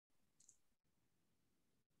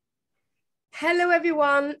Hello,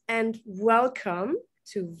 everyone, and welcome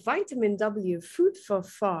to Vitamin W Food for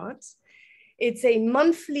Thought. It's a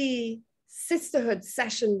monthly sisterhood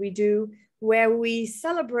session we do where we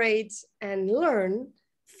celebrate and learn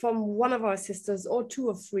from one of our sisters or two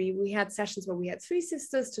or three. We had sessions where we had three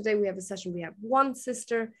sisters. Today we have a session we have one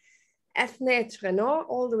sister, Eithne Treanor,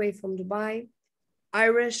 all the way from Dubai,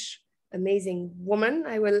 Irish, amazing woman.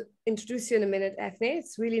 I will introduce you in a minute, Eithne.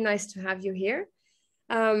 It's really nice to have you here.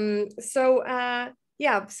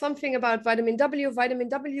 Something about Vitamin W. Vitamin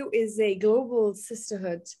W is a global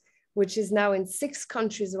sisterhood, which is now in 6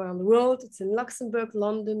 countries around the world. It's in Luxembourg,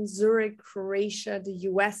 London, Zurich, Croatia, the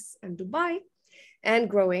US, and Dubai, and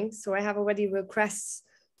growing. So I have already requests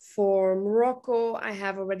for Morocco. I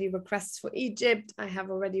have already requests for Egypt. I have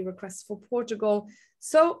already requests for Portugal.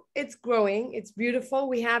 So it's growing. It's beautiful.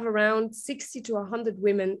 We have around 60 to 100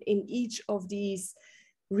 women in each of these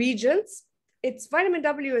regions. Vitamin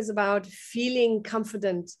W is about feeling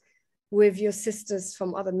confident with your sisters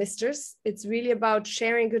from other misters. It's really about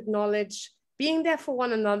sharing good knowledge, being there for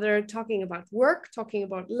one another, talking about work, talking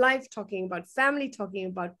about life, talking about family, talking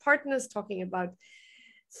about partners, talking about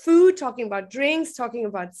food, talking about drinks, talking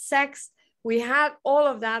about sex. We had all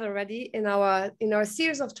of that already in our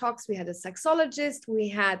series of talks. We had a sexologist, we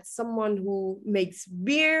had someone who makes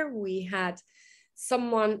beer, we had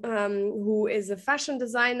someone who is a fashion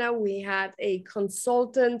designer, we had a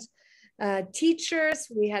consultant, teachers,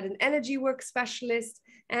 we had an energy work specialist,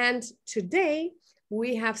 and today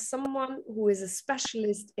we have someone who is a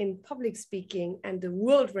specialist in public speaking and a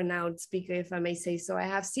world-renowned speaker, if I may say so. I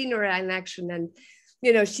have seen her in action, and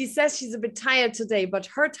she says she's a bit tired today, but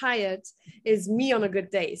her tired is me on a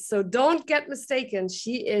good day. So don't get mistaken,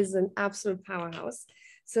 she is an absolute powerhouse.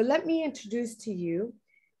 So let me introduce to you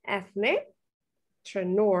Eithne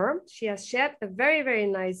Treanor. She has shared a very, very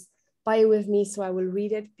nice bio with me, so I will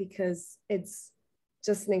read it because it's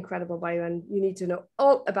just an incredible bio and you need to know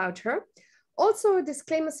all about her. Also a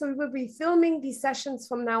disclaimer, so we will be filming these sessions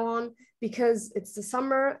from now on because it's the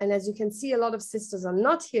summer, and as you can see, a lot of sisters are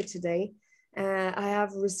not here today. I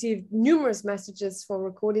have received numerous messages for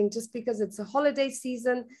recording just because it's a holiday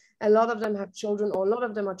season. A lot of them have children, or a lot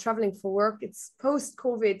of them are traveling for work. It's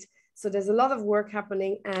post-COVID, so there's a lot of work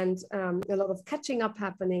happening and a lot of catching up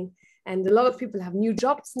happening, and a lot of people have new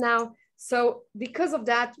jobs now. So because of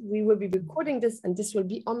that, we will be recording this, and this will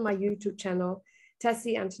be on my YouTube channel,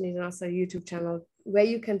 Tessy Antony de Nassau YouTube channel, where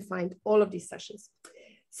you can find all of these sessions.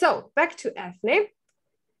 So back to Eithne.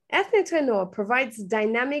 Eithne Treanor provides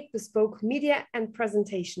dynamic, bespoke media and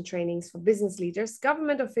presentation trainings for business leaders,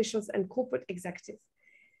 government officials, and corporate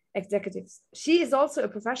executives. She is also a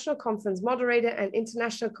professional conference moderator and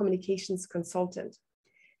international communications consultant.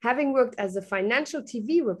 Having worked as a financial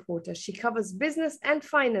TV reporter, she covers business and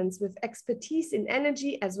finance with expertise in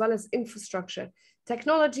energy as well as infrastructure,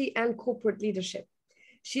 technology, and corporate leadership.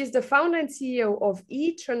 She is the founder and CEO of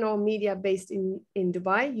Eithne Treanor Media based in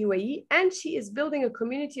Dubai, UAE, and she is building a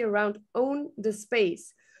community around Own the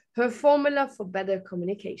Space, her formula for better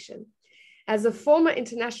communication. As a former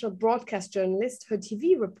international broadcast journalist, her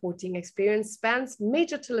TV reporting experience spans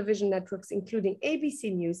major television networks, including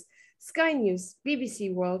ABC News, Sky News,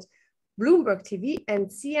 BBC World, Bloomberg TV, and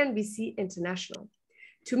CNBC International.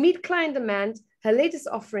 To meet client demand, her latest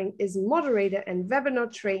offering is moderator and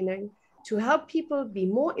webinar training to help people be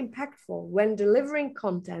more impactful when delivering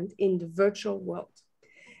content in the virtual world.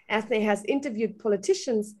 Eithne has interviewed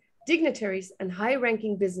politicians, dignitaries, and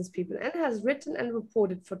high-ranking business people, and has written and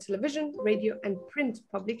reported for television, radio, and print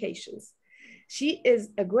publications. She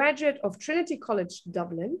is a graduate of Trinity College,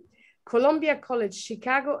 Dublin, Columbia College,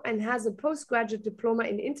 Chicago, and has a postgraduate diploma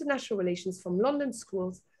in international relations from London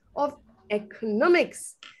Schools of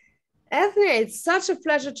Economics. Eithne, it's such a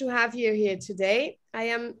pleasure to have you here today. I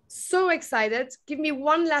am so excited. Give me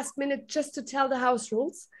one last minute just to tell the house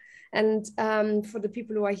rules. And for the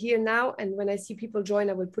people who are here now, and when I see people join,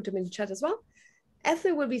 I will put them in the chat as well.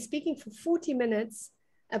 Eithne will be speaking for 40 minutes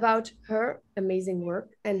about her amazing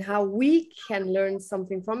work and how we can learn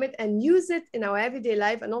something from it and use it in our everyday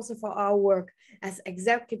life, and also for our work as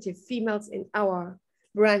executive females in our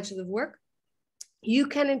branches of work. You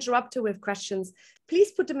can interrupt her with questions.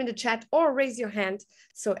 Please put them in the chat or raise your hand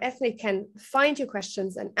so Eithne can find your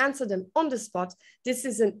questions and answer them on the spot. This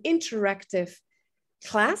is an interactive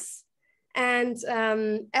class, and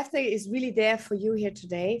Eithne is really there for you here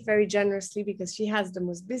today, very generously, because she has the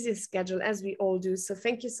most busiest schedule, as we all do. So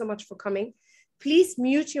thank you so much for coming. Please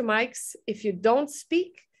mute your mics if you don't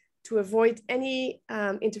speak to avoid any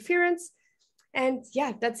interference. And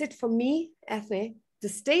yeah, that's it for me, Eithne. The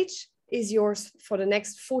stage is yours for the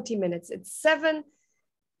next 40 minutes. It's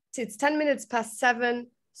 10 minutes past 7.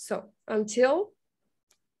 So until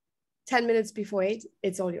 10 minutes before 8,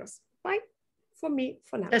 it's all yours. Bye for me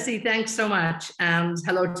for now. Tessy, thanks so much. And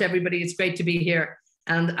hello to everybody. It's great to be here.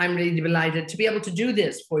 And I'm really delighted to be able to do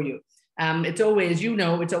this for you. It's always, you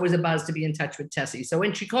know, it's always a buzz to be in touch with Tessy. So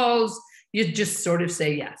when she calls, you just sort of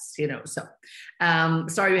say yes, you know. So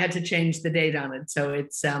sorry we had to change the date on it. So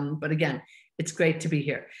it's, but again, it's great to be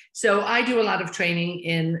here. So I do a lot of training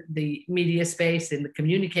in the media space, in the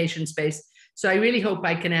communication space. So I really hope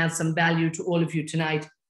I can add some value to all of you tonight.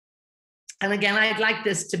 And again, I'd like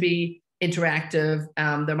this to be interactive.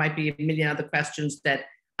 There might be a million other questions that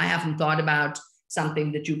I haven't thought about,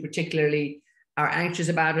 something that you particularly are anxious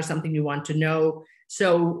about or something you want to know.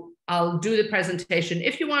 So I'll do the presentation.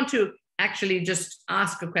 If you want to actually just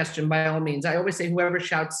ask a question, by all means. I always say whoever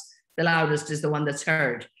shouts the loudest is the one that's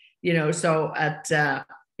heard. You know, so at,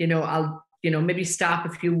 you know, I'll, you know, maybe stop a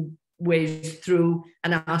few ways through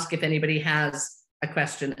and ask if anybody has a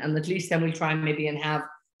question. And at least then we'll try maybe and have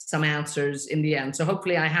some answers in the end. So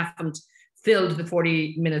hopefully I haven't filled the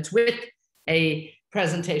 40 minutes with a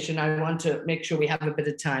presentation. I want to make sure we have a bit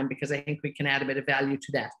of time because I think we can add a bit of value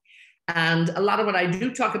to that. And a lot of what I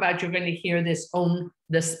do talk about, you're going to hear this: own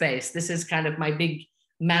the space. This is kind of my big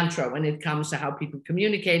mantra when it comes to how people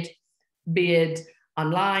communicate, be it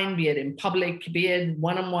online, be it in public, be it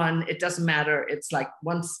one-on-one, it doesn't matter. It's like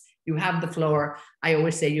once you have the floor, I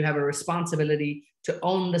always say you have a responsibility to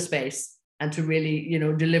own the space and to really, you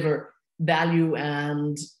know, deliver value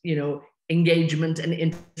and, you know, engagement and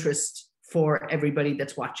interest for everybody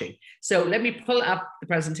that's watching. So let me pull up the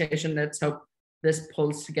presentation. Let's hope this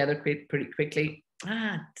pulls together pretty quickly.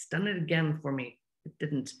 It's done it again for me. It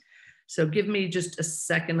didn't. So give me just a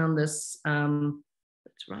second on this.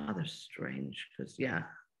 It's rather strange because, yeah,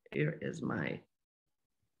 here is my.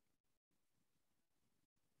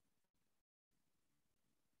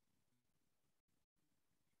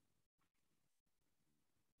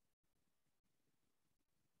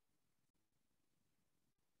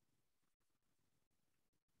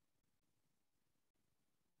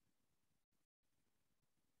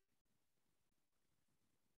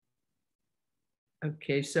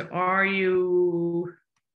 Okay, so are you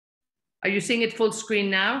seeing it full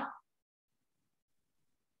screen now?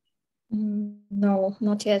 No,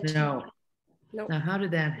 not yet. No. No. Now, how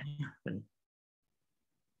did that happen?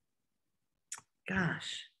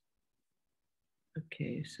 Gosh.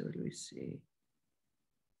 Okay, so let me see.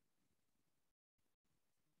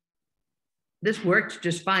 This worked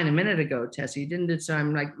just fine a minute ago, Tessy, didn't it? So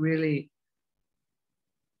I'm like really.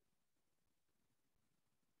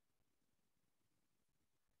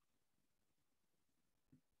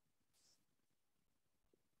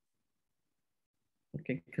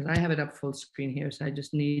 Okay, because I have it up full screen here, so I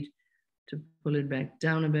just need to pull it back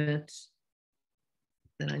down a bit.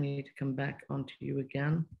 Then I need to come back onto you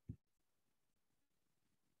again.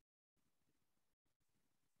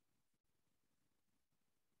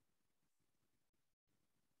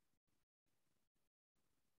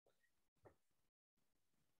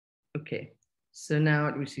 Okay, so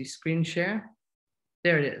now we see screen share.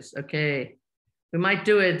 There it is. Okay, we might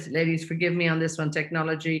do it, ladies. Forgive me on this one.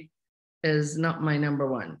 Technology is not my number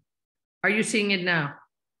one. Are you seeing it now?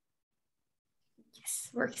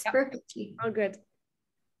 Yes, works perfectly. All good.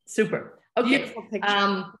 Super. Okay.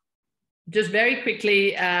 Just very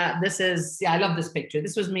quickly, this is, yeah, I love this picture.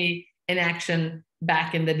 This was me in action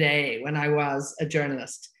back in the day when I was a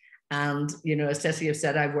journalist. And, you know, as Tessy have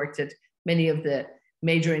said, I've worked at many of the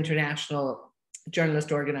major international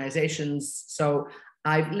journalist organizations. So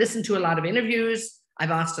I've listened to a lot of interviews.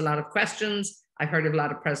 I've asked a lot of questions. I've heard of a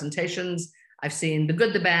lot of presentations. I've seen the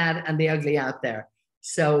good, the bad, and the ugly out there.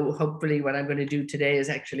 So hopefully what I'm going to do today is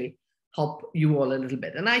actually help you all a little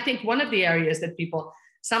bit. And I think one of the areas that people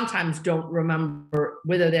sometimes don't remember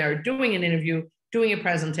whether they're doing an interview, doing a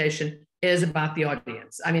presentation, is about the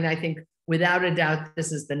audience. I mean, I think without a doubt,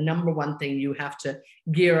 this is the number one thing you have to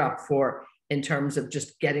gear up for in terms of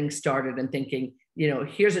just getting started and thinking, you know,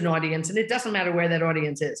 here's an audience, and it doesn't matter where that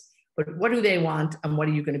audience is, but what do they want and what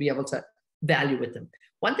are you going to be able to value with them?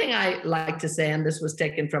 One thing I like to say, and this was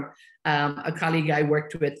taken from a colleague I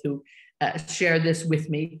worked with who shared this with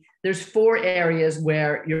me, there's 4 areas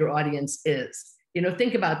where your audience is. You know,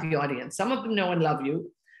 think about the audience. Some of them know and love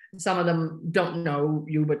you. Some of them don't know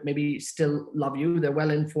you, but maybe still love you. They're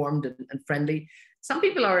well-informed and friendly. Some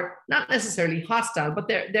people are not necessarily hostile, but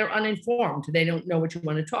they're uninformed. They don't know what you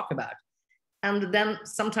want to talk about. And then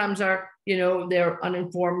sometimes are, you know, they're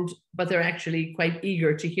uninformed, but they're actually quite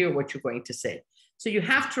eager to hear what you're going to say. So you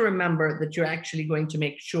have to remember that you're actually going to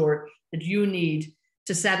make sure that you need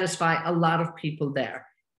to satisfy a lot of people there.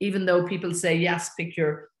 Even though people say, yes, pick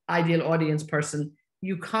your ideal audience person,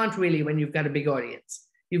 you can't really when you've got a big audience.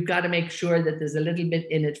 You've got to make sure that there's a little bit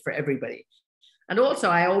in it for everybody. And also,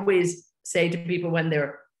 I always say to people when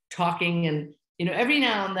they're talking, and every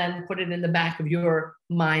now and then put it in the back of your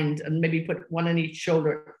mind and maybe put one on each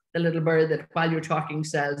shoulder, the little bird that while you're talking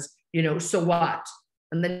says, so what?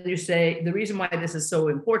 And then you say, the reason why this is so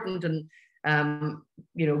important and,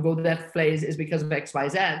 go that phrase is because of X, Y,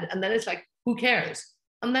 Z. And then it's like, who cares?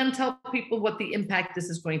 And then tell people what the impact this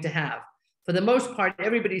is going to have. For the most part,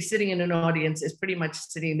 everybody sitting in an audience is pretty much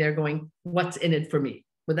sitting there going, what's in it for me?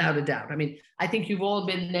 Without a doubt. I mean, I think you've all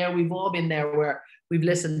been there. We've all been there where we've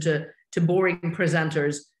listened to boring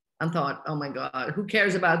presenters and thought, oh my God, who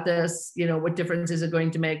cares about this? What difference is it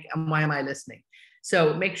going to make? And why am I listening?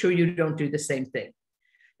 So make sure you don't do the same thing.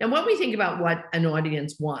 Now, when we think about what an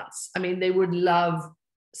audience wants, I mean, they would love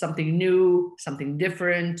something new, something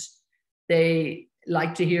different. They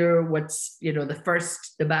like to hear what's, the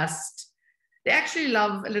first, the best. They actually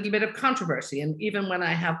love a little bit of controversy. And even when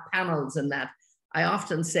I have panels and that, I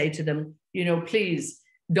often say to them, please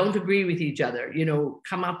don't agree with each other,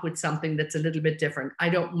 come up with something that's a little bit different. I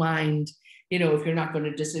don't mind, if you're not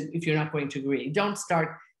going to agree. Don't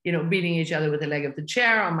start, beating each other with the leg of the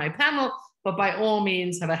chair on my panel, but by all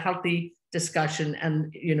means have a healthy discussion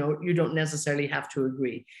and, you don't necessarily have to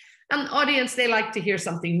agree. And the audience, they like to hear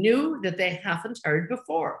something new that they haven't heard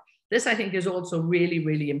before. This, I think, is also really,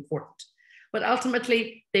 really important. But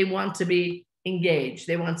ultimately, they want to be engaged.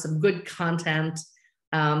 They want some good content.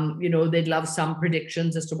 They'd love some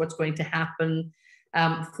predictions as to what's going to happen.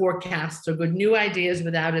 Forecasts are good, new ideas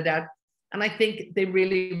without a doubt. And I think they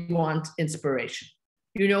really want inspiration.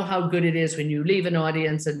 You know how good it is when you leave an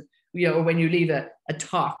audience and, when you leave a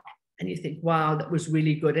talk and you think, wow, that was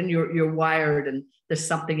really good. And you're wired and there's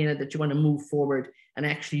something in it that you want to move forward and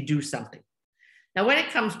actually do something. Now, when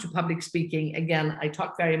it comes to public speaking, again, I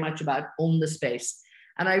talk very much about own the space.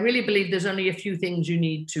 And I really believe there's only a few things you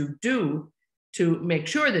need to do to make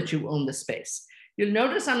sure that you own the space. You'll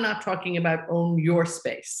notice I'm not talking about own your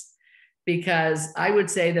space, because I would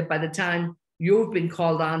say that by the time you've been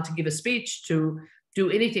called on to give a speech, to do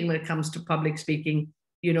anything when it comes to public speaking,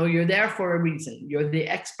 you're there for a reason. You're the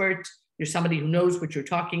expert. You're somebody who knows what you're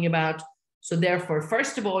talking about. So therefore,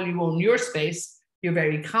 first of all, you own your space. You're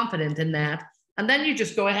very confident in that. And then you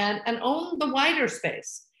just go ahead and own the wider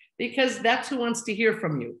space, because that's who wants to hear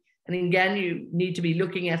from you. And again, you need to be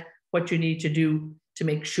looking at what you need to do to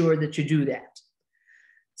make sure that you do that.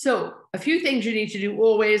 So a few things you need to do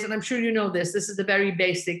always, and I'm sure you know this is the very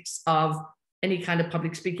basics of any kind of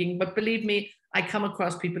public speaking, but believe me, I come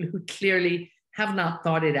across people who clearly have not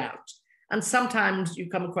thought it out. And sometimes you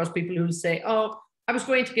come across people who say, oh, I was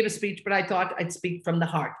going to give a speech, but I thought I'd speak from the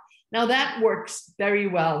heart. Now that works very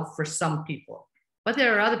well for some people, but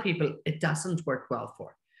there are other people it doesn't work well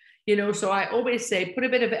for. So I always say, put a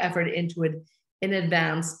bit of effort into it in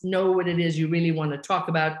advance, know what it is you really want to talk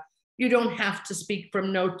about. You don't have to speak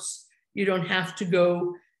from notes. You don't have to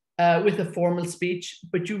go with a formal speech,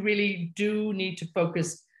 but you really do need to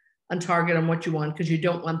focus and target on what you want, because you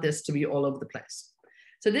don't want this to be all over the place.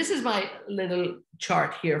 So this is my little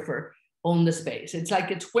chart here for own the space. It's like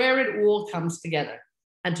it's where it all comes together.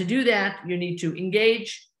 And to do that, you need to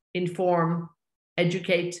engage, inform,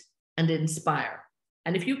 educate, and inspire.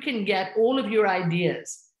 And if you can get all of your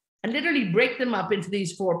ideas and literally break them up into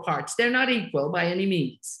these 4 parts, they're not equal by any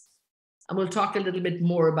means. And we'll talk a little bit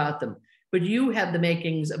more about them. But you have the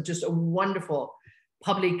makings of just a wonderful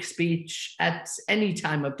public speech at any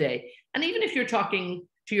time of day. And even if you're talking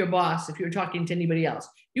to your boss, if you're talking to anybody else,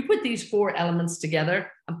 you put these 4 elements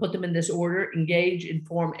together and put them in this order: engage,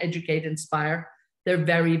 inform, educate, inspire. They're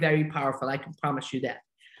very, very powerful. I can promise you that.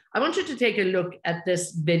 I want you to take a look at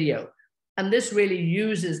this video. And this really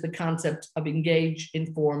uses the concept of engage,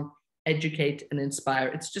 inform, educate, and inspire.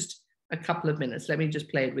 It's just a couple of minutes. Let me just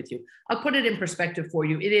play it with you. I'll put it in perspective for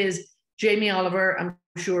you. It is Jamie Oliver, I'm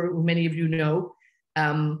sure many of you know,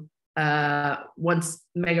 once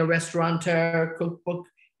mega restaurateur, cookbook.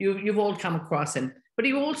 You've all come across him. But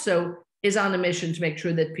he also is on a mission to make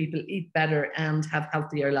sure that people eat better and have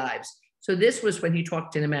healthier lives. So this was when he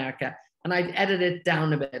talked in America, and I've edited it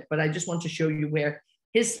down a bit, but I just want to show you where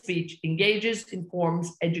his speech engages,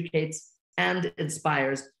 informs, educates, and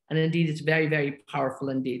inspires. And indeed, it's very, very powerful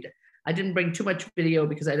indeed. I didn't bring too much video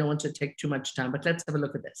because I don't want to take too much time, but let's have a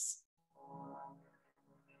look at this.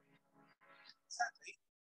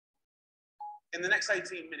 In the next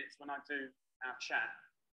 18 minutes, when I do our chat,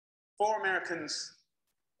 4 Americans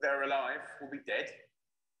that are alive will be dead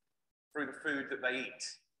through the food that they eat.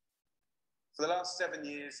 For the last 7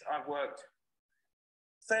 years, I've worked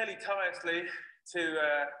fairly tirelessly to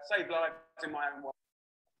save lives in my own way.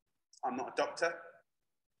 I'm not a doctor.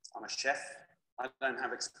 I'm a chef. I don't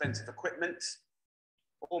have expensive equipment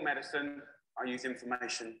or medicine. I use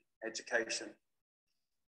information education.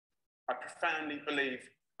 I profoundly believe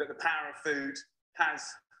that the power of food has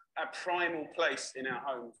a primal place in our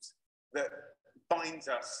homes that binds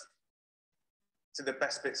us to the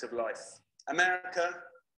best bits of life. America,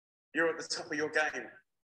 you're at the top of your game.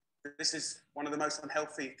 This is one of the most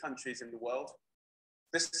unhealthy countries in the world.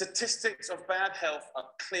 The statistics of bad health are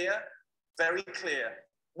clear, very clear.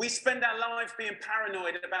 We spend our lives being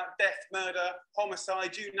paranoid about death, murder,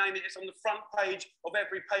 homicide, you name it. It's on the front page of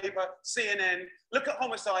every paper, CNN. Look at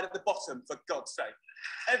homicide at the bottom, for God's sake.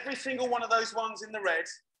 Every single one of those ones in the red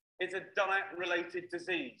is a diet-related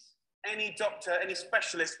disease. Any doctor, any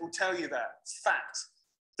specialist will tell you that. Fact.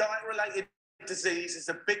 Diet-related disease is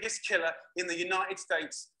the biggest killer in the United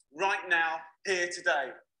States right now, here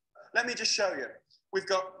today. Let me just show you. We've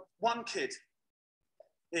got one kid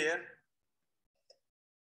here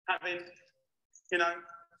having, 8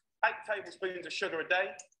 tablespoons of sugar a day.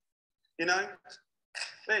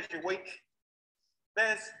 There's your week.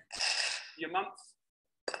 There's your month.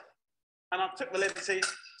 And I've took the liberty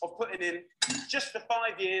of putting in just the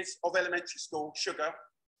 5 years of elementary school sugar,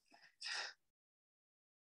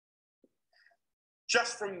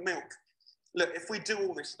 just from milk. Look, if we do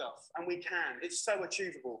all this stuff, and we can, it's so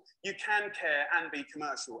achievable. You can care and be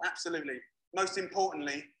commercial, absolutely. Most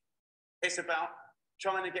importantly, it's about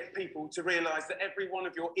trying to get people to realise that every one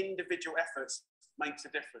of your individual efforts makes a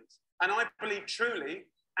difference. And I believe truly,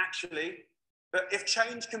 actually, that if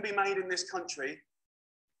change can be made in this country,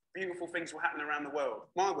 beautiful things will happen around the world.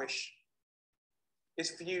 My wish is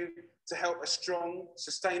for you to help a strong,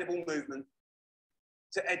 sustainable movement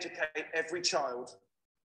to educate every child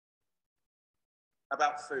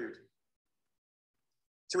about food,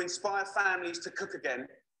 to inspire families to cook again,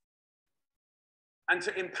 and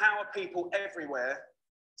to empower people everywhere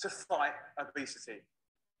to fight obesity.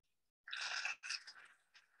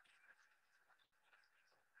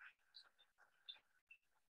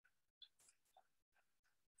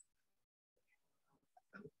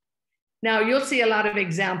 Now, you'll see a lot of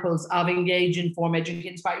examples of engage, inform, educate,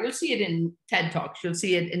 inspire. You'll see it in TED Talks. You'll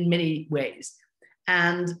see it in many ways.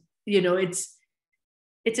 And,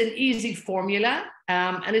 it's an easy formula.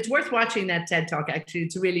 And it's worth watching that TED Talk, actually.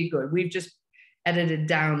 It's really good. We've just edited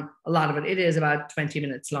down a lot of it. It is about 20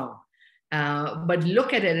 minutes long. But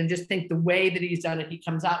look at it and just think the way that he's done it. He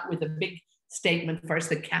comes out with a big statement first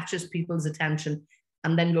that catches people's attention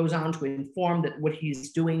and then goes on to inform that what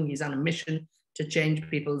he's doing, he's on a mission to change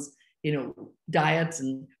people's diets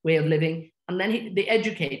and way of living. And then they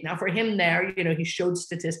educate. Now for him there, he showed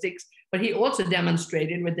statistics, but he also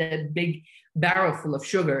demonstrated with that big barrel full of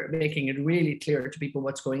sugar, making it really clear to people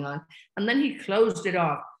what's going on. And then he closed it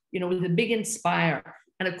off, with a big inspire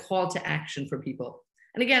and a call to action for people.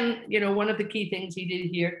 And again, one of the key things he did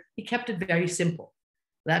here, he kept it very simple.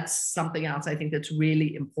 That's something else I think that's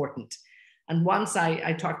really important. And once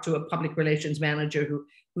I talked to a public relations manager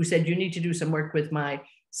who said, you need to do some work with my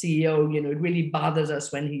CEO, it really bothers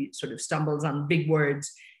us when he sort of stumbles on big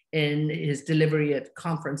words in his delivery at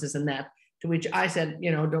conferences and that, to which I said,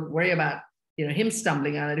 don't worry about, him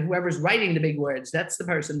stumbling on it. Whoever's writing the big words, that's the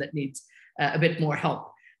person that needs a bit more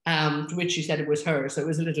help. To which she said it was her. So it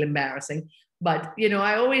was a little embarrassing. But,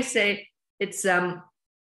 I always say it's not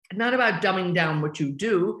about dumbing down what you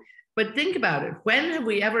do, but think about it. When have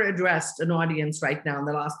we ever addressed an audience right now in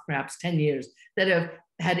the last perhaps 10 years that have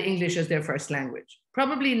had English as their first language?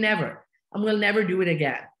 Probably never. And we'll never do it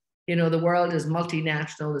again. The world is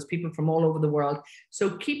multinational. There's people from all over the world.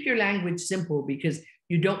 So keep your language simple because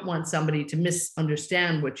you don't want somebody to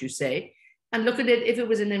misunderstand what you say. And look at it, if it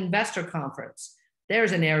was an investor conference,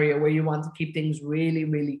 there's an area where you want to keep things really,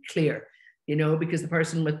 really clear, because the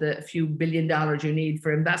person with the few $1 billion you need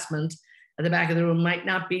for investment at the back of the room might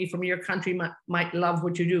not be from your country, might love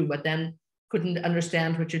what you do, but then couldn't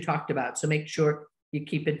understand what you talked about. So make sure you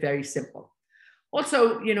keep it very simple.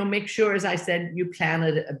 Also, make sure, as I said, you plan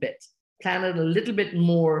it a bit. Plan it a little bit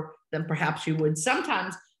more than perhaps you would.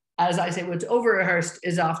 Sometimes, as I say, what's over-rehearsed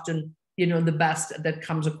is often, the best that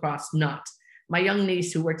comes across not. My young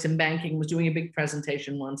niece who works in banking was doing a big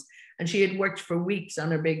presentation once, and she had worked for weeks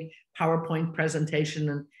on her big PowerPoint presentation.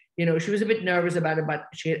 And, she was a bit nervous about it, but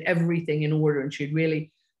she had everything in order and she had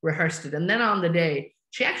really rehearsed it. And then on the day,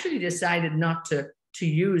 she actually decided not to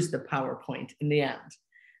use the PowerPoint in the end.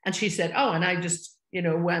 And she said, oh, and I just,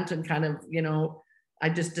 went and kind of, I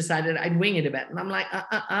just decided I'd wing it a bit. And I'm like,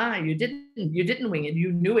 you didn't wing it.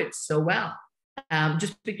 You knew it so well.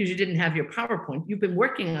 Just because you didn't have your PowerPoint, you've been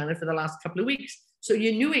working on it for the last couple of weeks. So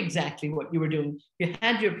you knew exactly what you were doing. You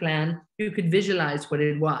had your plan, you could visualize what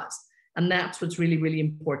it was. And that's what's really, really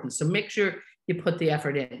important. So make sure you put the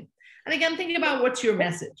effort in. And again, think about what's your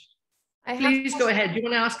message. Please go ahead. You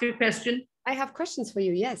want to ask a question? I have questions for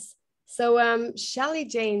you, yes. So Shelley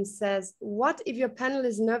James says, what if your panel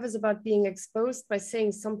is nervous about being exposed by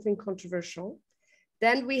saying something controversial?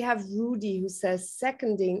 Then we have Rudy who says,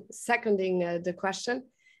 seconding the question,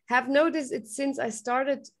 have noticed it since I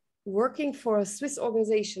started working for a Swiss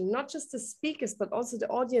organization, not just the speakers, but also the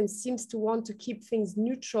audience seems to want to keep things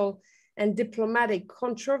neutral and diplomatic.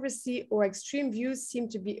 Controversy or extreme views seem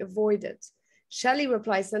to be avoided. Shelley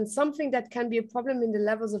replies, and something that can be a problem in the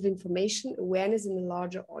levels of information awareness in a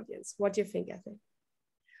larger audience. What do you think, Eithne?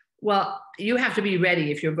 Well, you have to be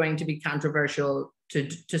ready if you're going to be controversial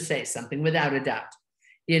to say something, without a doubt.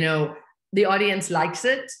 You know, the audience likes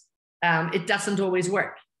it. It doesn't always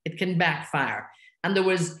work. It can backfire. And there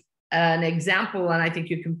was an example, and I think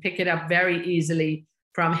you can pick it up very easily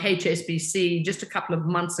from HSBC just a couple of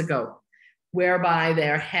months ago, whereby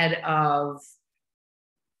their head of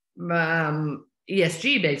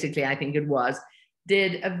ESG, basically, I think it was,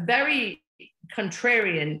 did a very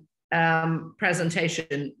contrarian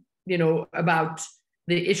presentation, you know, about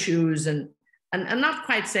the issues and not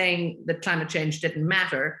quite saying that climate change didn't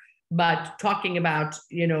matter, but talking about,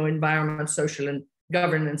 you know, environment, social and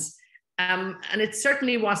governance. And it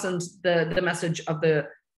certainly wasn't the message of the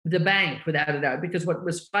bank, without a doubt, because what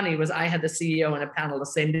was funny was I had the CEO on a panel the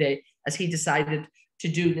same day as he decided to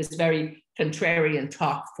do this very contrarian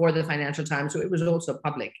talk for the Financial Times. So it was also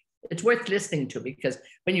public. It's worth listening to, because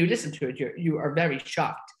when you listen to it, you are very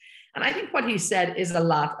shocked. And I think what he said is a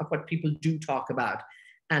lot of what people do talk about,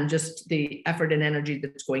 and just the effort and energy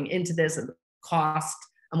that's going into this and the cost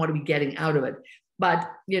and what are we getting out of it. But,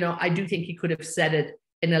 you know, I do think he could have said it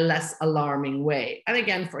in a less alarming way. And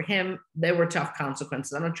again, for him, there were tough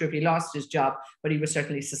consequences. I'm not sure if he lost his job, but he was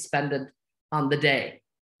certainly suspended on the day.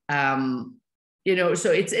 You know,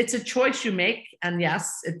 so it's a choice you make. And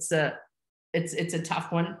yes, it's a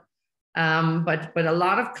tough one. But a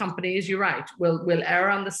lot of companies, you're right, will err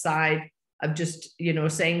on the side of just, you know,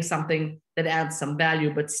 saying something that adds some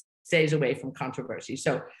value, but stays away from controversy.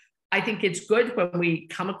 So I think it's good when we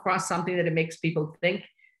come across something that it makes people think.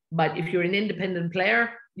 But if you're an independent player,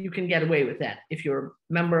 you can get away with that. If you're a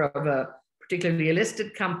member of a particularly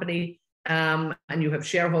listed company, and you have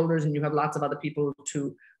shareholders and you have lots of other people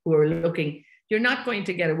who are looking, you're not going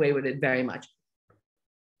to get away with it very much.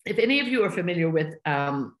 If any of you are familiar with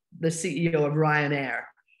the CEO of Ryanair,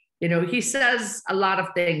 you know, he says a lot of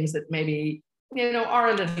things that maybe, you know, are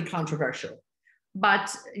a little controversial.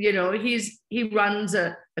 But, you know, he runs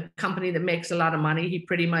a company that makes a lot of money. He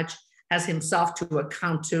pretty much has himself to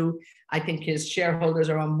account to. I think his shareholders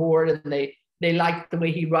are on board and they like the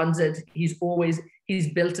way he runs it. He's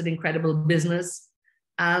built an incredible business.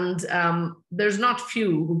 And there's not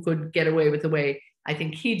few who could get away with the way I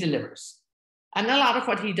think he delivers. And a lot of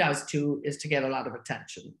what he does too is to get a lot of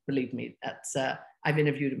attention. Believe me, that's I've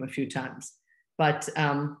interviewed him a few times. But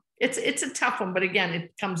it's a tough one. But again,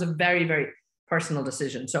 it becomes a very, very personal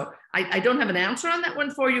decision. So I don't have an answer on that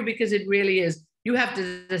one for you, because it really is, you have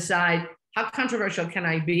to decide, how controversial can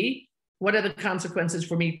I be? What are the consequences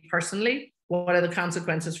for me personally? What are the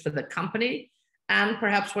consequences for the company? And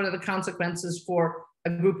perhaps what are the consequences for a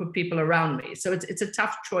group of people around me? So it's a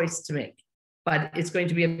tough choice to make, but it's going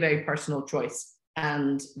to be a very personal choice.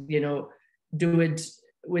 And, you know, do it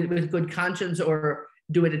with good conscience or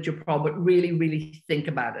do it at your peril, but really, really think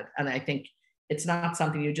about it. And I think it's not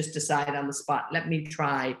something you just decide on the spot. Let me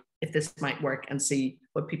try if this might work and see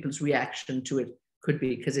what people's reaction to it could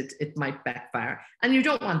be, because it might backfire. And you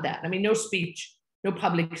don't want that. I mean, no speech, no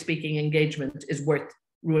public speaking engagement is worth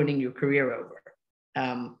ruining your career over.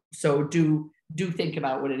 So do think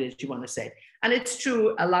about what it is you want to say. And it's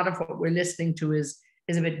true, a lot of what we're listening to is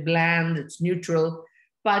a bit bland, it's neutral.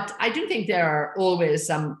 But I do think there are always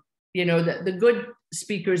some, you know, the good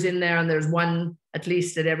speakers in there, and there's one at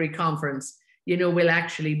least at every conference, you know, will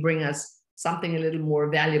actually bring us something a little more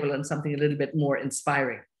valuable and something a little bit more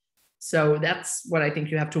inspiring. So that's what I think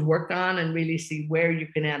you have to work on, and really see where you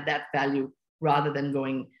can add that value rather than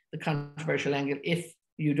going the controversial angle if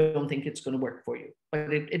you don't think it's going to work for you.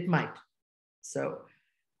 But it might. So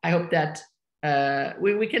I hope that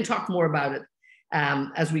we can talk more about it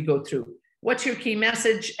as we go through. What's your key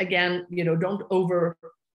message? Again, you know, don't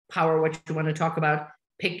overpower what you want to talk about.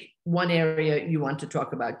 Pick one area you want to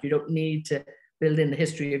talk about. You don't need to build in the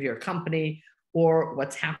history of your company or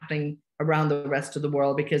what's happening around the rest of the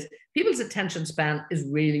world, because people's attention span is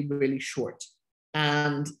really, really short.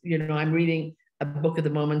 And, you know, I'm reading a book at the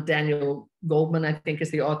moment, Daniel Goldman, I think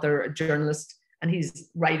is the author, a journalist, and he's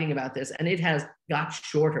writing about this, and it has got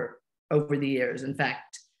shorter over the years. In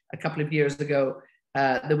fact, a couple of years ago,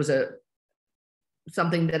 there was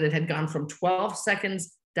something that it had gone from 12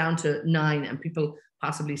 seconds down to 9, and people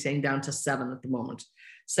possibly saying down to 7 at the moment.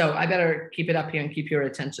 So I better keep it up here and keep your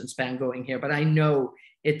attention span going here. But I know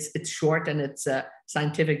it's short, and it's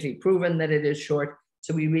scientifically proven that it is short.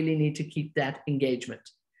 So we really need to keep that engagement.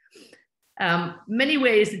 Many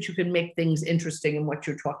ways that you can make things interesting in what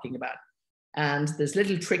you're talking about. And there's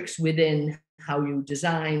little tricks within how you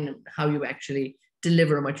design, how you actually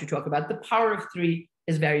deliver on what you talk about. The power of 3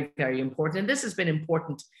 is very, very important. And this has been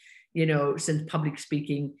important, you know, since public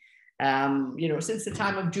speaking, you know, since the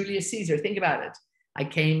time of Julius Caesar. Think about it. I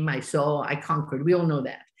came, I saw, I conquered. We all know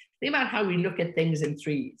that. Think about how we look at things in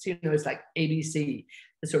 3s. You know, it's like ABC,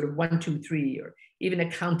 the sort of 1, 2, 3, or even a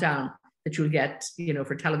countdown that you'll get, you know,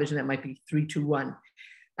 for television, that might be 3, 2, 1.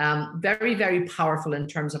 Very, very powerful in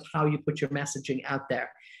terms of how you put your messaging out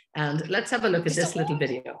there. And let's have a look at this little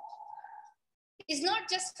video. It's not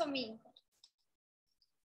just for me.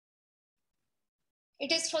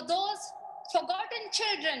 It is for those forgotten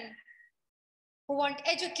children who want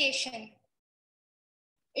education.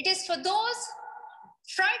 It is for those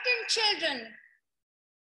frightened children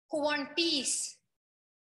who want peace.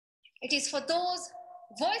 It is for those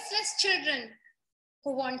voiceless children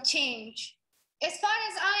who want change. As far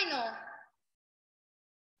as I know,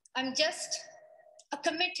 I'm just a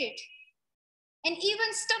committed and even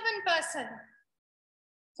stubborn person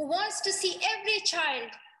who wants to see every child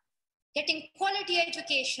getting quality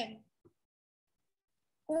education,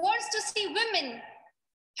 who wants to see women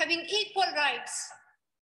having equal rights,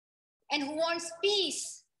 and who wants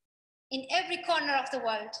peace in every corner of the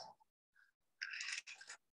world.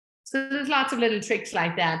 So there's lots of little tricks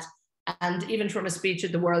like that. And even from a speech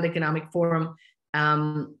at the World Economic Forum,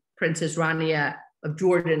 Princess Rania of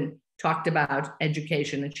Jordan talked about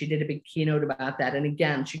education, and she did a big keynote about that. And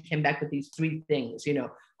again, she came back with these 3 things, you know,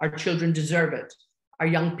 our children deserve it, our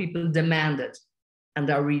young people demand it, and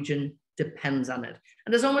our region depends on it.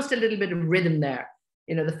 And there's almost a little bit of rhythm there.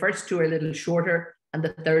 You know, the first 2 are a little shorter, and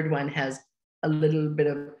the third one has a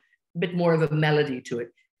bit more of a melody to it.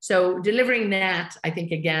 So delivering that, I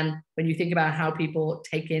think, again, when you think about how people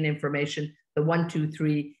take in information, the 1, 2,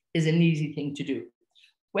 3 is an easy thing to do.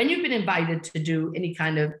 When you've been invited to do any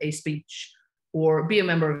kind of a speech or be a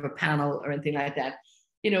member of a panel or anything like that,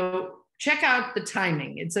 you know, check out the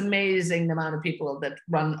timing. It's amazing the amount of people that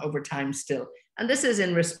run over time still. And this is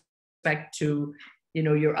in respect to, you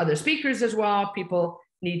know, your other speakers as well. People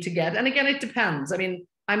need to get, and again, it depends. I mean,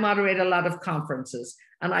 I moderate a lot of conferences,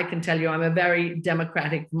 and I can tell you I'm a very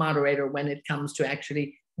democratic moderator when it comes to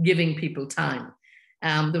actually giving people time.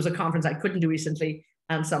 There was a conference I couldn't do recently,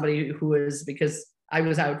 and somebody who was, because I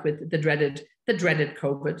was out with the dreaded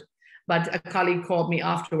COVID, but a colleague called me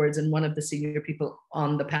afterwards, and one of the senior people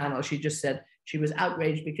on the panel, she just said she was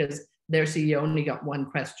outraged because their CEO only got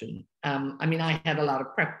 1 question. I mean, I had a lot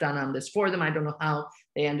of prep done on this for them. I don't know how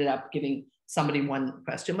they ended up giving somebody 1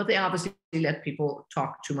 question, but they obviously let people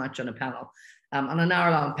talk too much on a panel. On an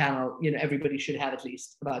hour-long panel, you know, everybody should have at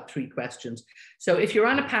least about 3 questions. So if you're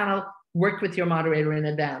on a panel, work with your moderator in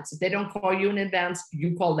advance. If they don't call you in advance,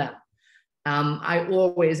 you call them. I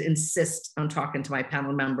always insist on talking to my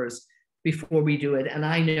panel members before we do it. And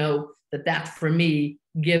I know that that for me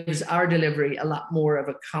gives our delivery a lot more of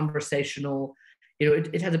a conversational, you know,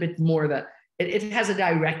 it has a bit more of it has a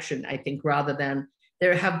direction, I think, rather than,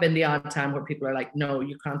 there have been the odd time where people are like, no,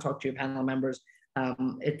 you can't talk to your panel members.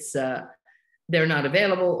 They're not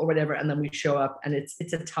available or whatever. And then we show up and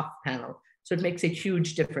it's a tough panel. So it makes a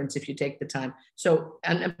huge difference if you take the time. So,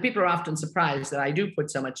 and people are often surprised that I do put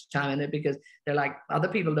so much time in it, because they're like, other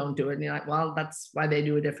people don't do it. And you're like, well, that's why they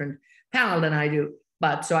do a different panel than I do.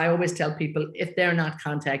 But so I always tell people, if they're not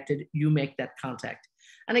contacted, you make that contact.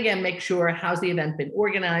 And again, make sure, how's the event been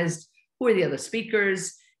organized? Who are the other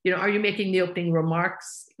speakers? You know, are you making the opening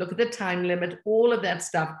remarks? Look at the time limit. All of that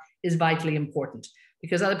stuff is vitally important,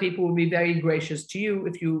 because other people will be very gracious to you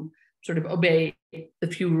if you sort of obey the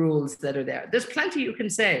few rules that are there. There's plenty you can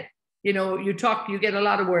say. You know, you get a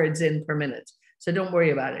lot of words in per minute. So don't worry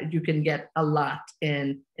about it. You can get a lot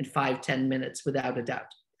in 5-10 minutes without a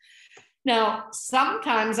doubt. Now,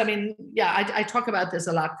 sometimes, I mean, yeah, I talk about this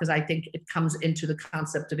a lot because I think it comes into the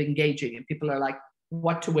concept of engaging, and people are like,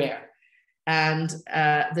 what to wear. And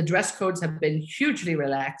the dress codes have been hugely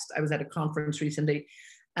relaxed. I was at a conference recently,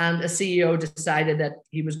 and a CEO decided that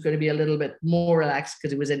he was going to be a little bit more relaxed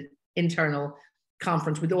because it was an internal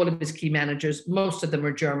conference with all of his key managers. Most of them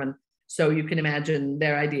are German. So you can imagine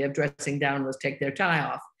their idea of dressing down was take their tie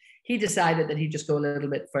off. He decided that he'd just go a little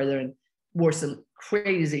bit further and wore some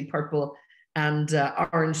crazy purple and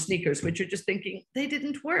orange sneakers, which you're just thinking, they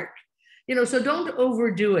didn't work. You know, so don't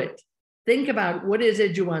overdo it. Think about what is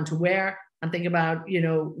it you want to wear, and think about, you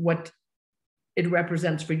know, what it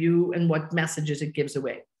represents for you and what messages it gives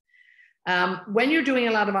away. When you're doing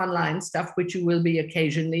a lot of online stuff, which you will be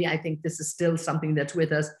occasionally, I think this is still something that's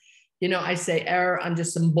with us. You know, I say err on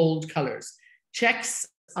just some bold colors. Checks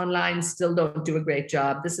online still don't do a great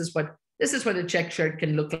job. This is what a check shirt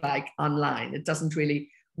can look like online. It doesn't really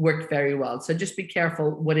work very well. So just be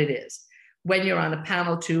careful what it is. When you're on a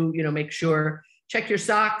panel too, you know, make sure, check your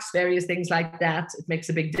socks, various things like that. It makes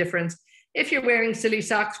a big difference. If you're wearing silly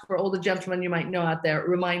socks, for all the gentlemen you might know out there,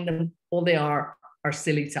 remind them all they are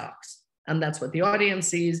silly socks. And that's what the audience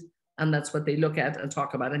sees, and that's what they look at and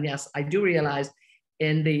talk about. And yes, I do realize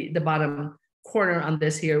in the bottom corner on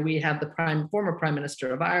this here, we have the former Prime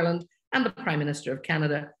Minister of Ireland and the Prime Minister of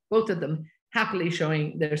Canada, both of them happily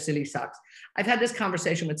showing their silly socks. I've had this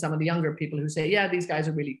conversation with some of the younger people who say, yeah, these guys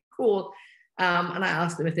are really cool. And I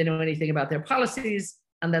asked them if they know anything about their policies.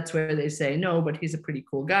 And that's where they say, no, but he's a pretty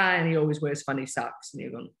cool guy and he always wears funny socks. And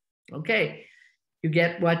you're going, okay, you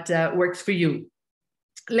get what works for you.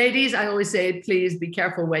 Ladies, I always say, please be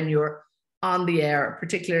careful when you're on the air,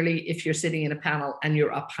 particularly if you're sitting in a panel and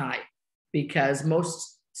you're up high, because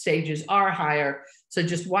most stages are higher. So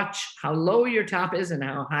just watch how low your top is and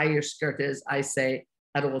how high your skirt is, I say,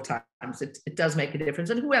 at all times. It does make a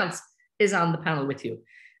difference. And who else is on the panel with you?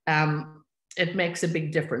 It makes a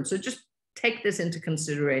big difference. So just take this into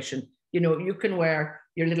consideration. You know, you can wear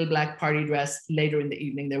your little black party dress later in the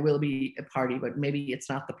evening. There will be a party, but maybe it's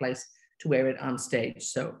not the place to wear it on stage.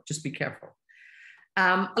 So just be careful.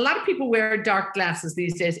 A lot of people wear dark glasses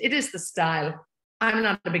these days. It is the style. I'm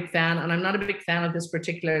not a big fan, and I'm not a big fan of this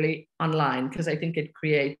particularly online, because I think it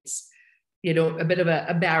creates, you know, a bit of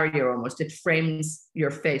a barrier almost. It frames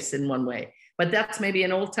your face in one way. But that's maybe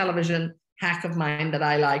an old television hack of mine that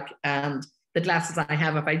I like. And the glasses I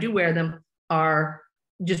have, if I do wear them, are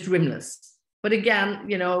just rimless. But again,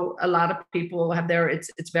 you know, a lot of people have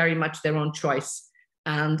it's very much their own choice.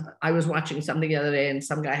 And I was watching something the other day, and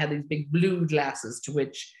some guy had these big blue glasses, to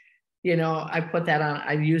which, you know, I put that on.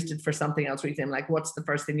 I used it for something else recently. I'm like, what's the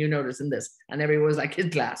first thing you notice in this? And everyone was like, his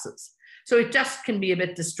glasses. So it just can be a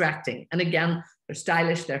bit distracting. And again, they're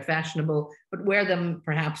stylish, they're fashionable, but wear them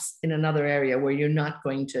perhaps in another area where you're not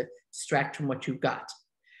going to distract from what you've got.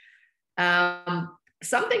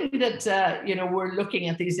 Something that, you know, we're looking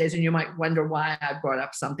at these days, and you might wonder why I brought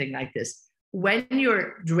up something like this. When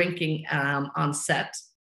you're drinking on set,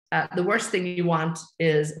 the worst thing you want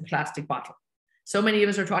is a plastic bottle. So many of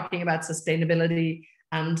us are talking about sustainability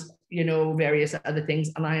and, you know, various other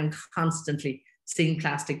things. And I am constantly seeing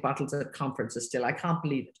plastic bottles at conferences still. I can't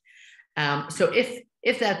believe it. So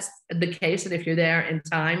if that's the case, and if you're there in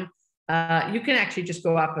time, you can actually just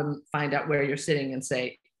go up and find out where you're sitting and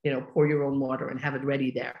say, you know, pour your own water and have it ready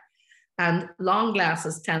there. And long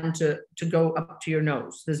glasses tend to go up to your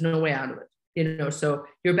nose. There's no way out of it. You know, so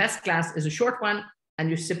your best glass is a short one, and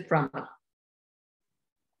you sip from it.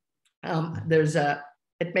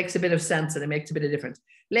 It makes a bit of sense, and it makes a bit of difference.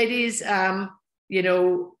 Ladies, you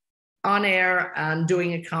know, on air and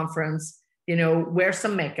doing a conference, you know, wear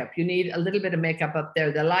some makeup. You need a little bit of makeup up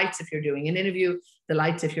there. The lights, if you're doing an interview, the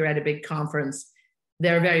lights, if you're at a big conference,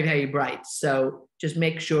 they're very, very bright. So just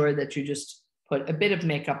make sure that you just put a bit of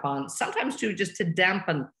makeup on, sometimes too, just to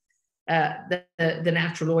dampen the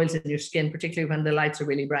natural oils in your skin, particularly when the lights are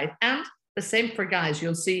really bright. And the same for guys.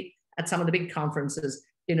 You'll see at some of the big conferences,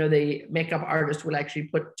 you know, the makeup artist will actually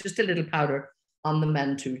put just a little powder on the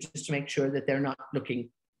men too, just to make sure that they're not looking,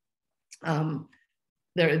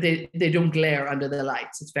 they don't glare under the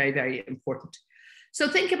lights. It's very, very important. So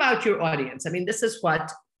think about your audience. I mean, this is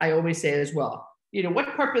what I always say as well. You know,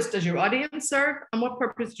 what purpose does your audience serve, and what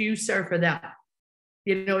purpose do you serve for them?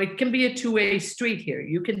 You know, it can be a two-way street here.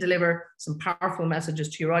 You can deliver some powerful messages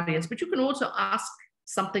to your audience, but you can also ask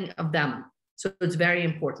something of them. So it's very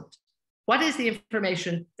important. What is the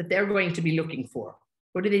information that they're going to be looking for?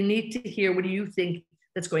 What do they need to hear? What do you think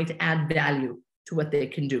that's going to add value to what they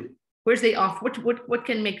can do? Where's they off? What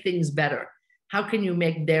can make things better? How can you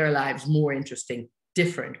make their lives more interesting,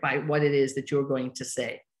 different by what it is that you're going to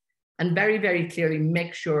say? And very, very clearly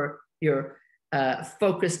make sure you're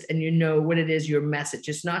focused and you know what it is, your message.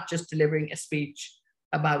 It's not just delivering a speech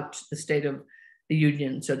about the state of the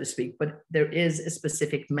union, so to speak, but there is a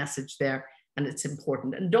specific message there, and it's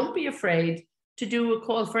important. And don't be afraid to do a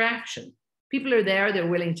call for action. People are there, they're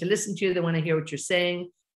willing to listen to you, they want to hear what you're saying.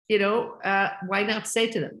 You know, why not say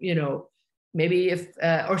to them, you know, maybe if,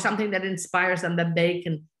 or something that inspires them, that they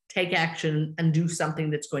can take action and do something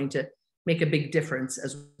that's going to make a big difference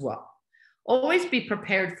as well. Always be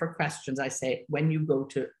prepared for questions, I say, when you go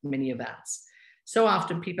to many events. So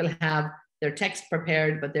often people have they're text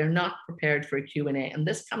prepared, but they're not prepared for a Q&A. And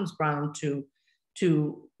this comes down to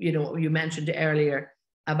you know, you mentioned earlier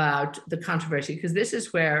about the controversy, because this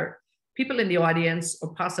is where people in the audience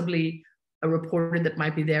or possibly a reporter that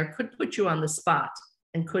might be there could put you on the spot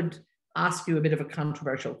and could ask you a bit of a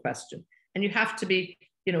controversial question. And you have to be,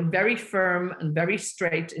 you know, very firm and very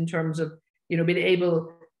straight in terms of, you know, being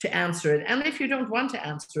able to answer it. And if you don't want to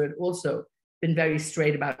answer it, also been very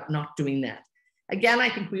straight about not doing that. Again, I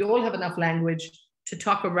think we all have enough language to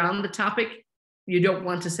talk around the topic. You don't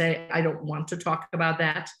want to say, I don't want to talk about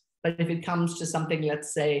that. But if it comes to something,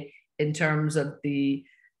 let's say, in terms of the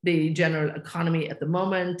general economy at the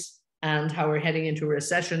moment and how we're heading into a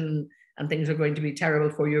recession and things are going to be terrible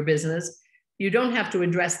for your business, you don't have to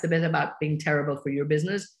address the bit about being terrible for your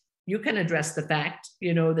business. You can address the fact,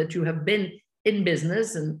 you know, that you have been in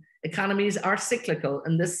business and economies are cyclical,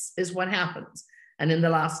 and this is what happens. And in the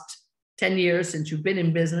last 10 years since you've been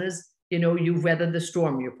in business, you know, you've weathered the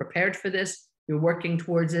storm. You're prepared for this, you're working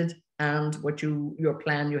towards it, and what your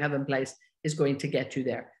plan you have in place is going to get you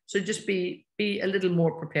there. So just be a little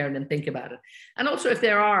more prepared and think about it. And also, if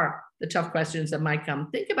there are the tough questions that might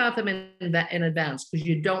come, think about them in advance, because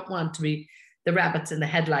you don't want to be the rabbits in the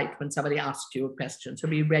headlight when somebody asks you a question. So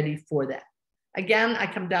be ready for that. Again, I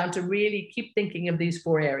come down to really keep thinking of these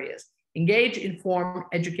 4 areas: engage, inform,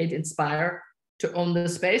 educate, inspire, to own the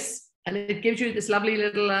space. And it gives you this lovely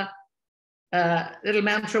little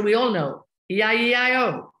mantra we all know,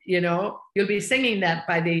 E-I-E-I-O. You know, you'll be singing that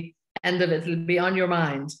by the end of it. It'll be on your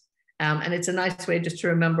mind. And it's a nice way just to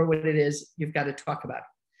remember what it is you've got to talk about.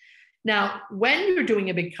 Now, when you're doing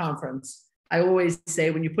a big conference, I always say,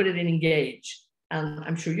 when you put it in engage, and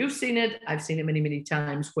I'm sure you've seen it, I've seen it many, many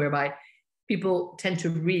times, whereby people tend to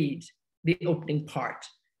read the opening part.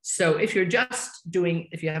 So if you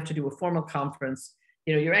have to do a formal conference,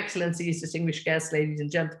 you know, Your Excellencies, distinguished guests, ladies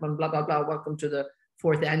and gentlemen, blah, blah, blah, welcome to the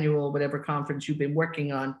 4th annual whatever conference you've been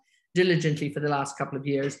working on diligently for the last couple of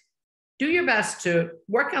years. Do your best to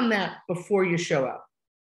work on that before you show up,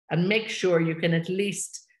 and make sure you can at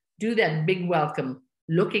least do that big welcome,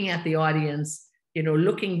 looking at the audience, you know,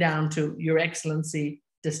 looking down to Your Excellency,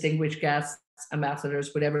 distinguished guests,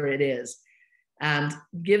 ambassadors, whatever it is, and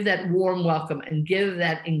give that warm welcome and give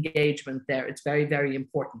that engagement there. It's very, very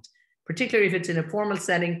important, particularly if it's in a formal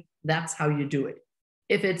setting. That's how you do it.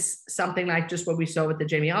 If it's something like just what we saw with the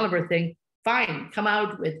Jamie Oliver thing, fine, come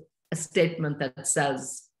out with a statement that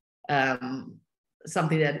says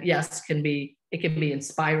something that, yes, it can be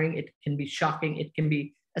inspiring, it can be shocking, it can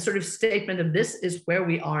be a sort of statement of, this is where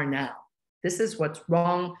we are now. This is what's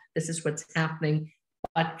wrong, this is what's happening,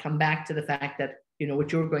 but come back to the fact that, you know,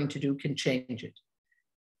 what you're going to do can change it.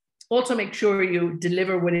 Also, make sure you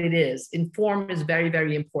deliver what it is. Inform is very,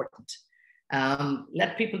 very important.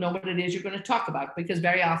 Let people know what it is you're going to talk about, because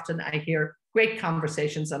very often I hear great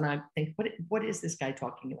conversations and I think, what is this guy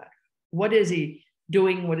talking about? What is he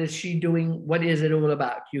doing? What is she doing? What is it all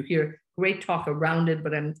about? You hear great talk around it,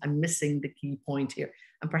 but I'm missing the key point here,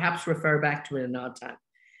 and perhaps refer back to it another time.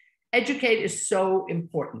 Educate is so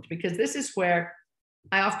important, because this is where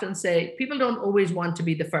I often say people don't always want to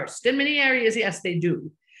be the first. In many areas, yes, they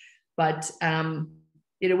do. But,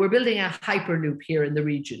 you know, we're building a hyperloop here in the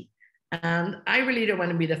region. And I really don't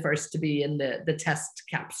want to be the first to be in the test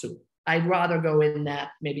capsule. I'd rather go in that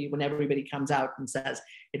maybe when everybody comes out and says,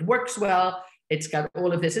 it works well, it's got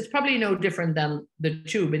all of this. It's probably no different than the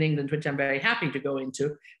tube in England, which I'm very happy to go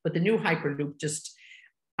into. But the new hyperloop,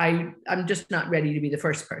 I'm just not ready to be the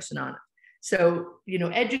first person on it. So, you know,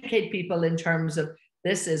 educate people in terms of,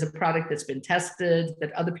 this is a product that's been tested,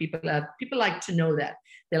 that other people have. People like to know that.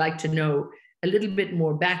 They like to know a little bit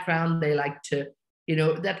more background. They like to, you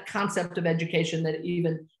know, that concept of education that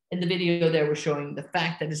even in the video they were showing, the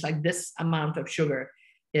fact that it's like this amount of sugar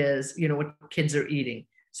is, you know, what kids are eating.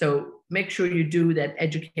 So make sure you do that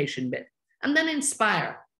education bit. And then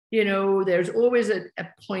inspire. You know, there's always a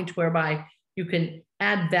point whereby you can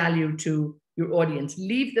add value to your audience.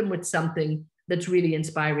 Leave them with something that's really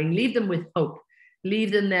inspiring. Leave them with hope.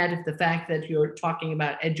 Leave them that if the fact that you're talking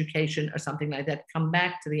about education or something like that, come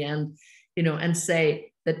back to the end, you know, and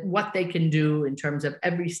say that what they can do in terms of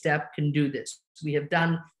every step can do this. We have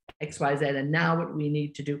done X, Y, Z, and now what we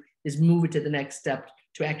need to do is move it to the next step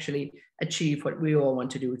to actually achieve what we all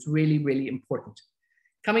want to do. It's really, really important.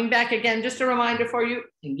 Coming back again, just a reminder for you: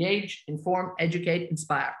 engage, inform, educate,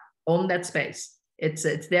 inspire. Own that space. It's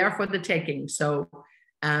there for the taking. So,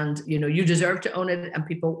 and you know, you deserve to own it, and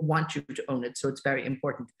people want you to own it. So it's very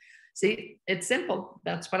important. See, it's simple.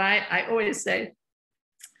 That's what I always say.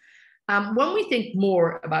 When we think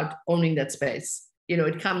more about owning that space, you know,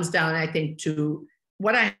 it comes down, I think, to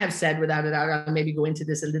what I have said, without a doubt, I'll maybe go into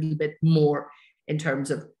this a little bit more in terms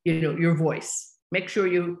of, your voice. Make sure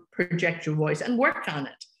you project your voice and work on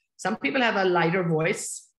it. Some people have a lighter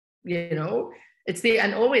voice, and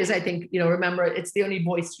always, I think, remember, it's the only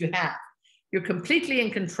voice you have. You're completely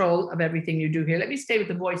in control of everything you do here. Let me stay with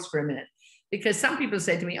the voice for a minute, because some people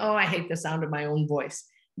say to me, oh, I hate the sound of my own voice.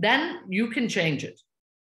 Then you can change it.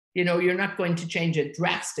 You're not going to change it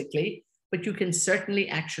drastically, but you can certainly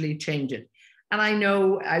actually change it. And I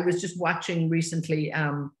know I was just watching recently,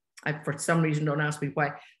 I, for some reason, don't ask me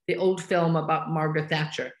why, the old film about Margaret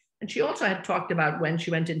Thatcher. And she also had talked about when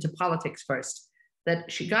she went into politics first,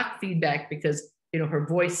 that she got feedback because, her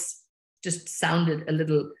voice just sounded a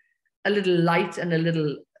little light and a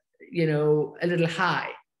little high.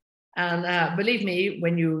 And believe me,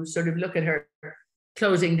 when you sort of look at her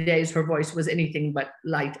closing days, her voice was anything but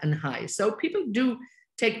light and high. So people do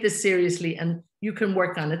take this seriously, and you can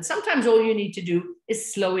work on it. Sometimes all you need to do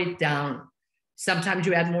is slow it down. Sometimes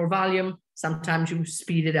you add more volume, sometimes you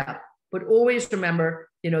speed it up. But always remember,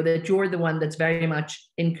 that you're the one that's very much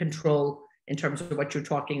in control in terms of what you're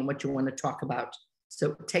talking and what you want to talk about.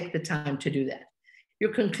 So take the time to do that.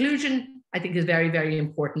 Your conclusion, I think, is very, very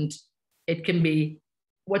important. It can be,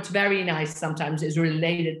 what's very nice sometimes is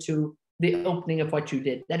related to the opening of what you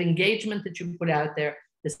did, that engagement that you put out there,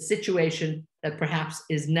 the situation that perhaps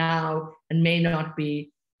is now and may not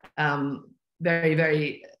be very,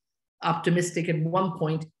 very optimistic at one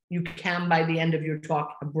point. You can, by the end of your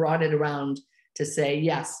talk, have brought it around to say,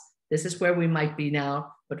 yes, this is where we might be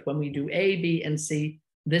now, but when we do A, B, and C,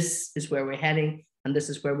 this is where we're heading, and this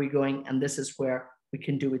is where we're going, and this is where we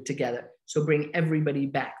can do it together. So bring everybody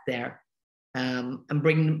back there, and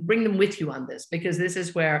bring them with you on this, because this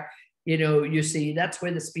is where, you see, that's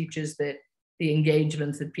where the speeches, the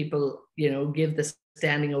engagements that people, give the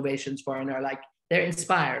standing ovations for, and are like, they're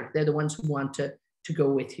inspired. They're the ones who want to go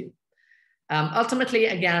with you. Ultimately,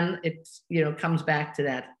 again, it comes back to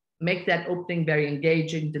that. Make that opening very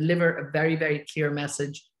engaging, deliver a very, very clear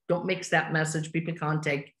message. Don't mix that message. People can't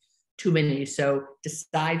take too many. So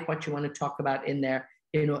decide what you want to talk about in there,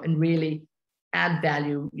 and really add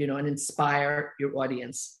value, and inspire your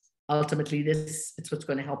audience. Ultimately, it's what's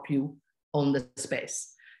going to help you own the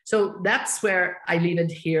space. So that's where I leave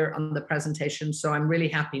it here on the presentation. So I'm really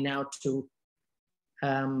happy now to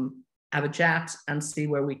have a chat and see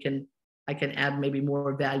where I can add maybe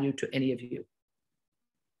more value to any of you.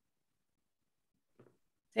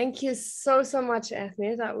 Thank you so much,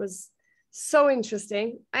 Eithne. That was so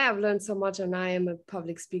interesting. I have learned so much, and I am a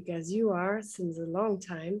public speaker as you are since a long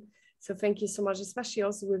time. So thank you so much, especially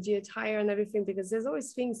also with the attire and everything, because there's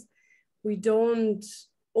always things we don't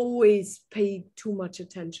always pay too much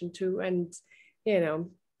attention to. And,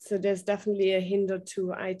 so there's definitely a hint or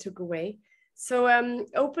two I took away. So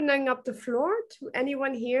opening up the floor to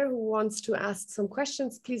anyone here who wants to ask some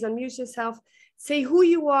questions, please unmute yourself, say who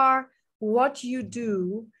you are, what you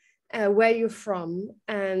do, where you're from,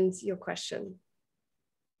 and your question.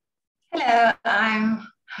 Hello, I'm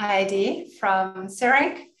Heidi from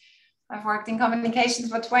Zurich. I've worked in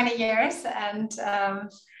communications for 20 years, and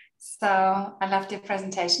so I loved your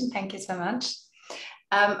presentation. Thank you so much.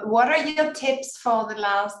 What are your tips for the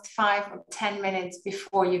last 5 or 10 minutes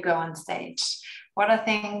before you go on stage? What are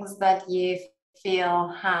things that you feel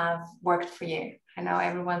have worked for you? I know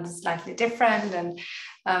everyone's slightly different, and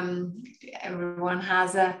everyone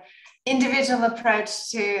has an individual approach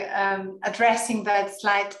to addressing that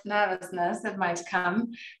slight nervousness that might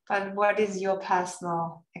come. But what is your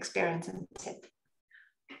personal experience and tip?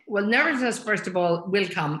 Well, nervousness, first of all, will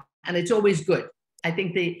come, and it's always good. I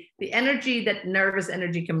think the energy that nervous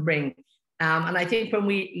energy can bring, and I think when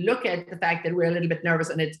we look at the fact that we're a little bit nervous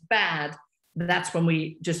and it's bad, that's when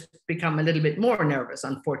we just become a little bit more nervous,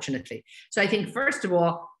 unfortunately. So I think, first of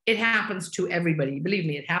all, it happens to everybody. Believe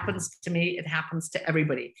me, it happens to me, it happens to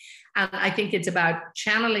everybody. And I think it's about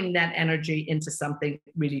channeling that energy into something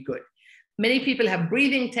really good. Many people have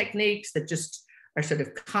breathing techniques that just are sort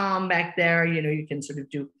of calm back there. You can sort of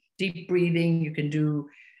do deep breathing, you can do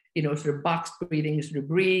sort of boxed breathing, sort of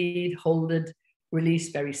breathe, hold it, release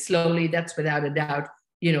very slowly. That's without a doubt,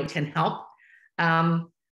 can help.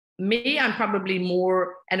 Me, I'm probably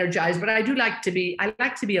more energized, but I like to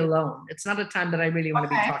be alone. It's not a time that I really want to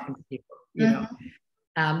be talking to people,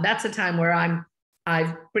 That's a time where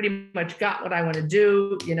I've pretty much got what I want to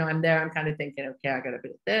do. I'm there, I'm kind of thinking, okay, I got a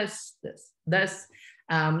bit of this.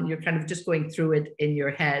 You're kind of just going through it in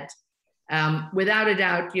your head. Without a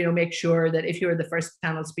doubt, make sure that if you're the first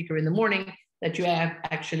panel speaker in the morning, that you have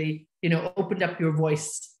actually, opened up your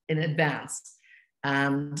voice in advance.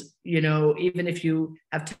 And, even if you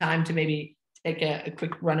have time to maybe take a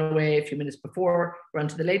quick run away a few minutes before, run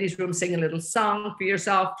to the ladies' room, sing a little song for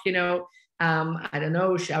yourself, you know, I don't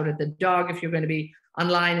know, shout at the dog if you're going to be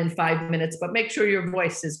online in 5 minutes, but make sure your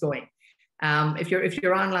voice is going. If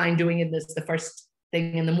you're online doing this the first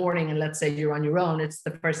thing in the morning, and let's say you're on your own, it's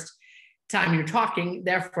the first time you're talking,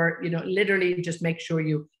 therefore, you know, literally just make sure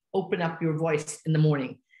you open up your voice in the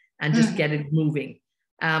morning and just get it moving.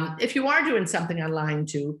 If you are doing something online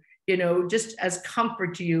too, you know, just as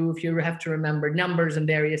comfort to you, if you have to remember numbers and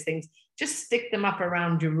various things, just stick them up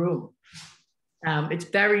around your room. It's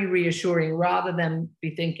very reassuring rather than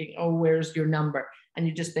be thinking, oh, where's your number? And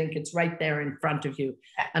you just think it's right there in front of you.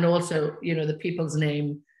 And also, you know, the people's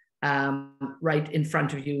name right in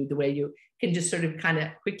front of you, the way you can just sort of kind of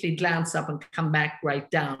quickly glance up and come back right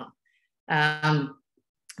down.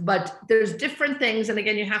 But there's different things. And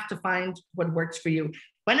again, you have to find what works for you.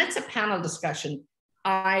 When it's a panel discussion,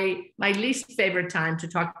 my least favorite time to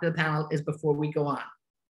talk to the panel is before we go on.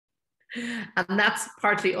 And that's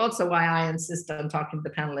partly also why I insist on talking to the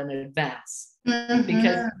panel in advance,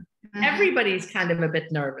 because everybody's kind of a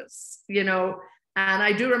bit nervous, you know. And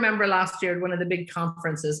I do remember last year at one of the big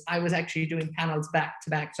conferences, I was actually doing panels back to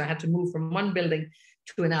back. So I had to move from one building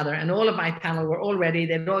to another, and all of my panel were all ready.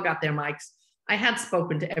 They'd all got their mics. I had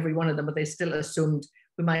spoken to every one of them, but they still assumed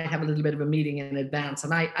we might have a little bit of a meeting in advance.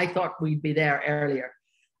 And I thought we'd be there earlier.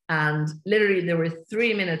 And literally there were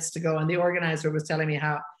 3 minutes to go. And the organizer was telling me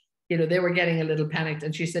how, you know, they were getting a little panicked.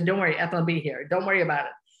 And she said, don't worry, Eithne will be here. Don't worry about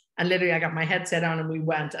it. And literally I got my headset on and we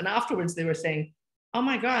went. And afterwards they were saying, oh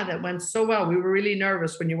my God, that went so well. We were really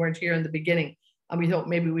nervous when you weren't here in the beginning. And we thought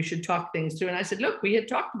maybe we should talk things through. And I said, look, we had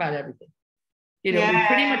talked about everything. You know, we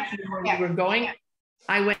pretty much knew where we were going.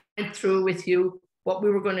 I went through with you what we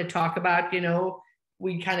were going to talk about. You know,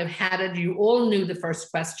 we kind of had it. You all knew the first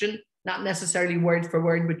question, not necessarily word for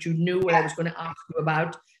word, but you knew what I was going to ask you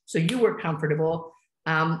about. So you were comfortable.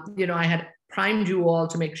 You know, I had primed you all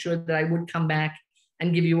to make sure that I would come back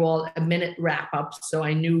and give you all a minute wrap up. So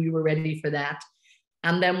I knew you were ready for that.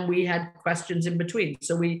 And then we had questions in between.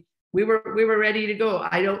 So we were ready to go.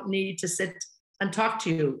 I don't need to sit and talk to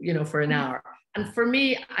you, you know, for an hour. And for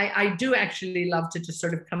me, I do actually love to just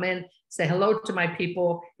sort of come in, say hello to my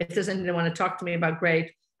people. If there's anything they want to talk to me about, great.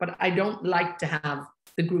 But I don't like to have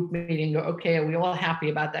the group meeting go, okay, are we all happy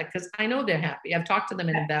about that? Because I know they're happy. I've talked to them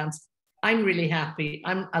in advance. I'm really happy.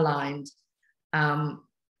 I'm aligned.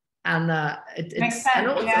 It makes sense. And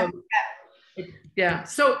also, yeah.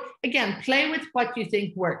 So again, play with what you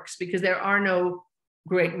think works, because there are no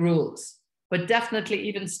great rules, but definitely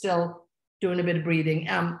even still doing a bit of breathing.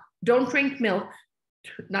 Don't drink milk.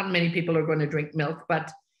 Not many people are going to drink milk,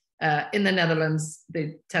 but in the Netherlands,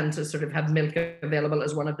 they tend to sort of have milk available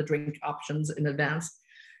as one of the drink options in advance.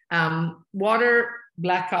 Water,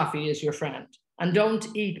 black coffee is your friend. And don't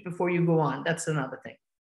eat before you go on. That's another thing.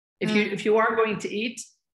 If you are going to eat,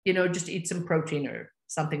 you know, just eat some protein or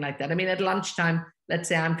something like that. I mean, at lunchtime, let's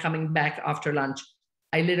say I'm coming back after lunch,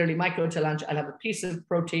 I literally might go to lunch, I'll have a piece of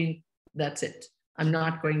protein, that's it. I'm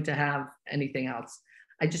not going to have anything else.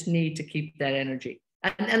 I just need to keep that energy.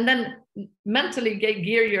 And then mentally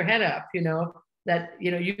gear your head up, you know, that,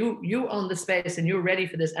 you know, you own the space and you're ready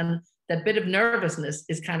for this. And that bit of nervousness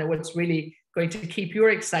is kind of what's really going to keep your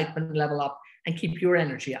excitement level up and keep your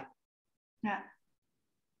energy up. Yeah.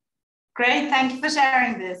 Great. Thank you for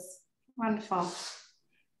sharing this. Wonderful.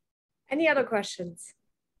 Any other questions?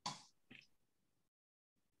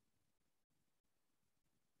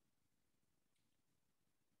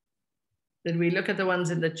 Did we look at the ones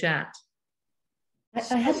in the chat?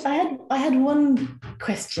 I had one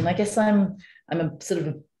question. I guess I'm a sort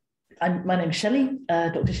of my name's Shelley,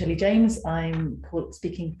 Dr. Shelley James. I'm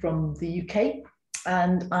speaking from the UK,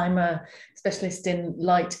 and I'm a specialist in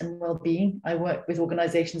light and well-being. I work with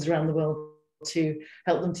organisations around the world to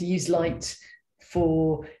help them to use light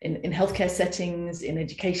in healthcare settings, in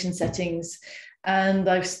education settings. And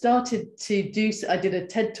I've started to do, I did a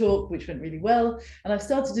TED talk, which went really well. And I've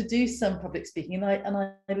started to do some public speaking, and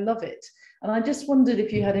I love it. And I just wondered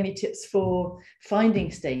if you had any tips for finding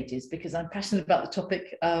stages, because I'm passionate about the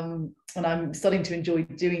topic, and I'm starting to enjoy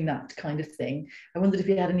doing that kind of thing. I wondered if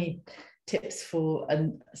you had any tips for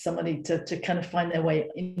somebody to kind of find their way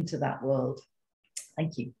into that world.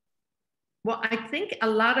 Thank you. Well, I think a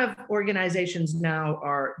lot of organizations now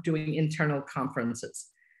are doing internal conferences,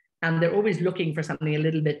 and they're always looking for something a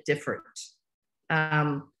little bit different.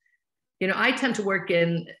 You know, I tend to work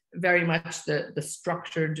in very much the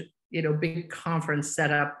structured, you know, big conference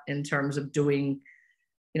setup in terms of doing,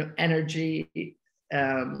 you know, energy,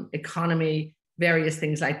 economy, various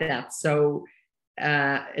things like that. So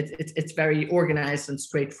it's very organized and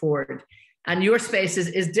straightforward. And your space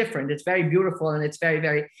is different. It's very beautiful and it's very,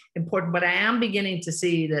 very important. But I am beginning to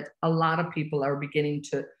see that a lot of people are beginning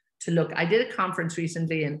to look. I did a conference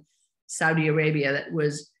recently in Saudi Arabia that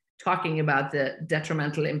was talking about the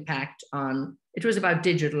detrimental impact on, it was about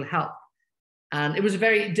digital health. And it was a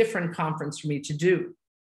very different conference for me to do.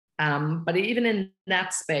 But even in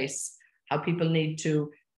that space, how people need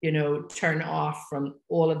to, turn off from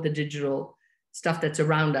all of the digital stuff that's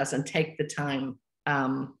around us and take the time.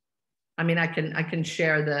 I mean, I can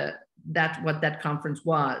share what that conference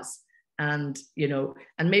was, and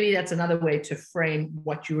and maybe that's another way to frame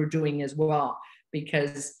what you were doing as well,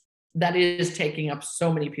 because that is taking up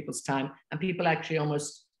so many people's time, and people actually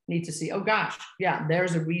almost need to see, oh gosh, yeah,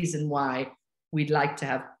 there's a reason why we'd like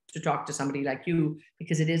to talk to somebody like you,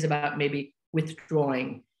 because it is about maybe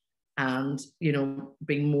withdrawing and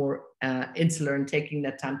being more insular and taking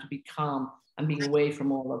that time to be calm and being away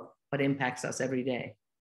from all of what impacts us every day.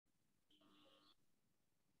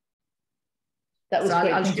 That was so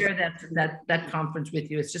great. I'll share that conference with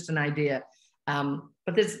you. It's just an idea,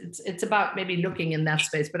 but it's about maybe looking in that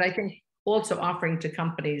space. But I think also offering to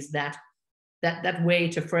companies that way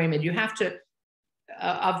to frame it. You have to,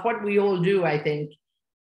 of what we all do, I think,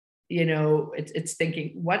 it's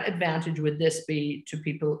thinking, what advantage would this be to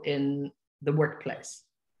people in the workplace?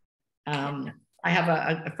 I have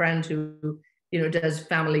a friend who, does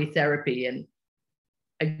family therapy. And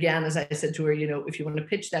again, as I said to her, if you want to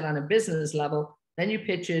pitch that on a business level, then you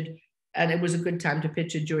pitch it. And it was a good time to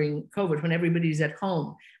pitch it during COVID, when everybody's at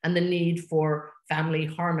home, and the need for family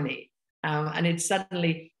harmony. And it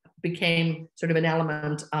suddenly became sort of an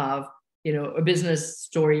element of, a business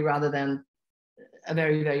story rather than a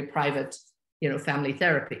very, very private, family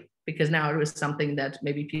therapy, because now it was something that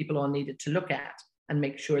maybe people all needed to look at and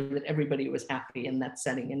make sure that everybody was happy in that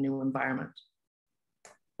setting and new environment.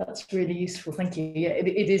 That's really useful. Thank you. Yeah,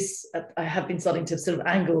 it is. I have been starting to sort of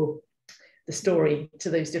angle the story to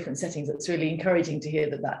those different settings. It's really encouraging to hear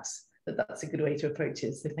that's a good way to approach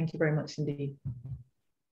it. So thank you very much indeed.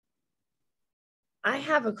 I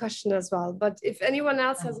have a question as well, but if anyone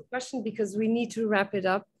else has a question, because we need to wrap it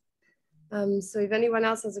up. So if anyone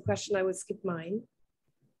else has a question, I would skip mine.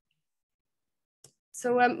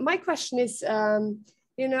 So my question is,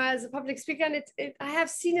 as a public speaker, and I have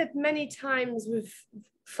seen it many times with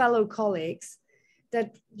fellow colleagues,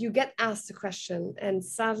 that you get asked a question and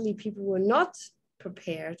sadly people were not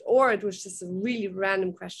prepared, or it was just a really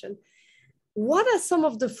random question. What are some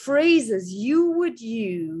of the phrases you would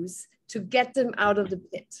use to get them out of the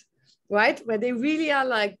pit, right? Where they really are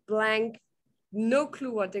like blank, no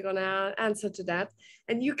clue what they're gonna answer to that.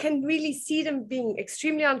 And you can really see them being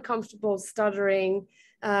extremely uncomfortable, stuttering,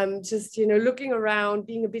 just, looking around,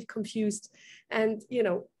 being a bit confused. And,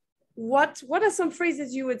 what are some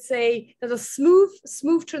phrases you would say that a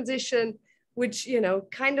smooth transition, which,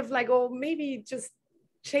 kind of like, or maybe just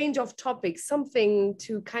change of topic, something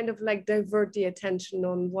to kind of like divert the attention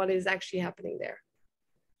on what is actually happening there?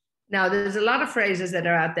 Now, there's a lot of phrases that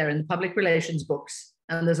are out there in the public relations books,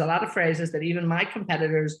 and there's a lot of phrases that even my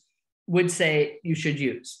competitors would say you should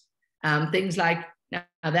use. Things like, now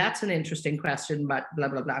that's an interesting question, but blah,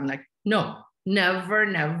 blah, blah. I'm like, no, never,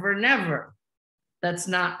 never, never. That's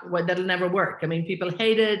not what, that'll never work. I mean, people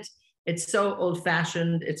hate it. It's so old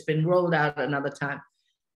fashioned. It's been rolled out another time.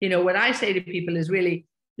 What I say to people is really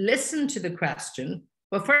listen to the question.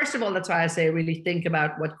 Well, first of all, that's why I say really think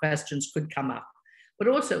about what questions could come up, but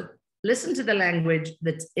also listen to the language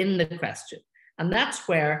that's in the question. And that's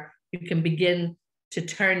where you can begin to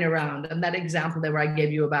turn around. And that example that I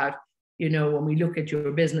gave you about, when we look at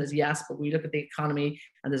your business, yes, but we look at the economy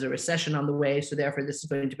and there's a recession on the way. So therefore, this is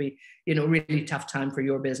going to be, really tough time for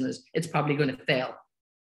your business. It's probably going to fail.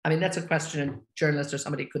 I mean, that's a question a journalist or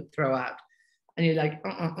somebody could throw out. And you're like,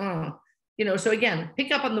 So again,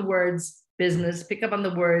 pick up on the words business, pick up on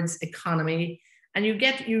the words economy, and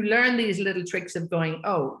you learn these little tricks of going,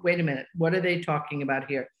 oh, wait a minute, what are they talking about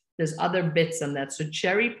here? There's other bits on that. So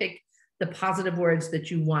cherry pick the positive words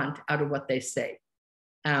that you want out of what they say.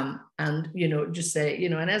 And, just say,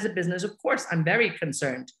 and as a business, of course, I'm very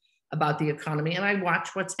concerned about the economy and I watch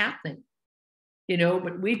what's happening,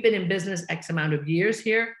 but we've been in business X amount of years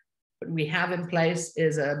here. What we have in place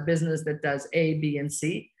is a business that does A, B, and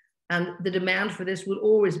C. And the demand for this will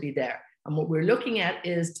always be there. And what we're looking at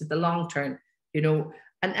is to the long term,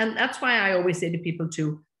 and that's why I always say to people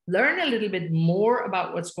to learn a little bit more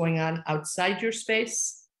about what's going on outside your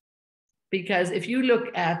space. Because if you look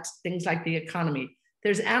at things like the economy,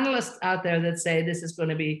 there's analysts out there that say this is going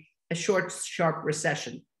to be a short, sharp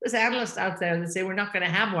recession. There's analysts out there that say we're not going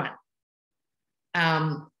to have one.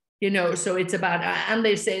 you know, so it's about, and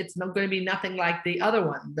they say it's not going to be nothing like the other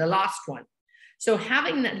one, the last one. So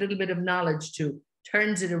having that little bit of knowledge too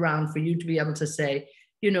turns it around for you to be able to say,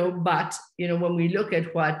 you know, but, you know, when we look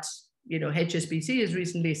at what, you know, HSBC has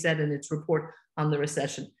recently said in its report on the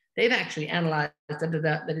recession, they've actually analyzed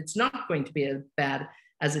that it's not going to be as bad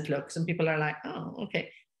as it looks. And people are like, oh,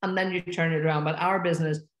 okay. And then you turn it around. But our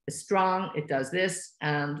business is strong. It does this.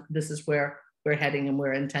 And this is where we're heading, and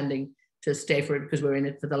we're intending to stay for it because we're in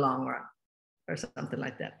it for the long run or something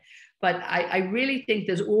like that. But I really think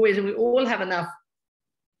there's always, and we all have enough,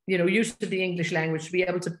 you know, use of the English language to be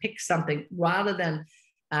able to pick something rather than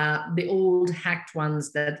the old hacked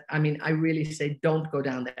ones that, I mean, I really say, don't go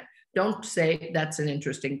down there. Don't say that's an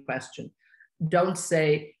interesting question. Don't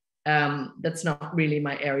say that's not really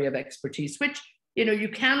my area of expertise, which, you know, you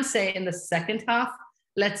can say in the second half.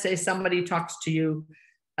 Let's say somebody talks to you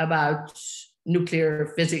about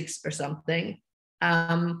nuclear physics or something,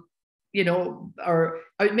 you know, or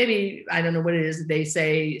maybe, I don't know what it is, they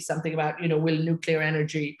say something about, you know, will nuclear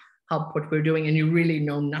energy help what we're doing, and you really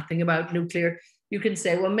know nothing about nuclear. You can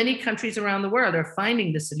say, well, many countries around the world are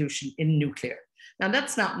finding the solution in nuclear. Now,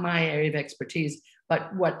 that's not my area of expertise,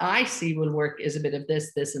 but what I see will work is a bit of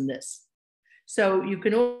this, this, and this. So you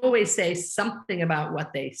can always say something about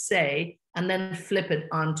what they say and then flip it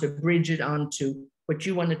onto, bridge it onto what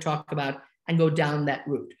you want to talk about and go down that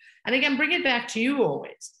route. And again, bring it back to you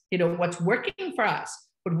always, you know, what's working for us,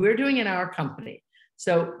 what we're doing in our company.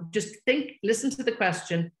 So just think, listen to the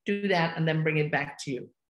question, do that, and then bring it back to you.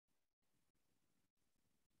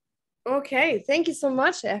 Okay, thank you so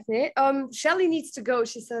much, Eithne. Shelley needs to go.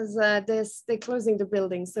 She says they're closing the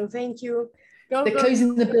building. So thank you. They're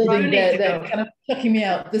closing the building. They're kind of chucking me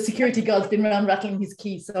out. The security guard's been around rattling his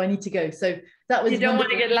keys, so I need to go. So that was. You don't want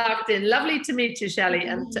to get locked in. Lovely to meet you, Shelley,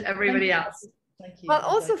 and to everybody else. Thank you. Well,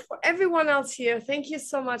 also for everyone else here, thank you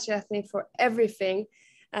so much, Eithne, for everything.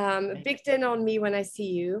 A big dinner on me when I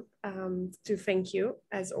see you. To thank you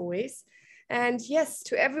as always, and yes,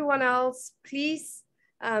 to everyone else, please.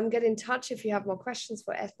 Get in touch if you have more questions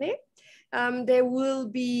for Eithne. There will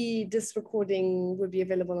be, this recording will be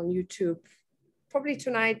available on YouTube probably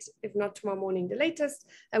tonight, if not tomorrow morning, the latest.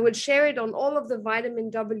 I will share it on all of the Vitamin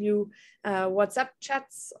W WhatsApp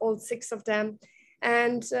chats, all 6 of them.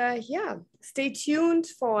 And yeah, stay tuned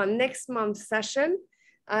for our next month's session.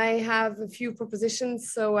 I have a few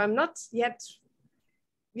propositions, so I'm not yet,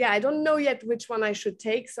 I don't know yet which one I should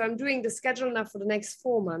take. So I'm doing the schedule now for the next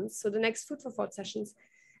 4 months. So the next Food for Thought sessions.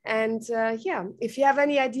 And yeah, if you have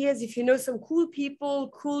any ideas, if you know some cool people,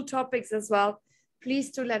 cool topics as well,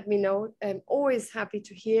 please do let me know. I'm always happy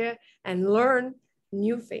to hear and learn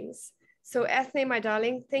new things. So Eithne, my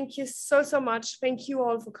darling, thank you so, so much. Thank you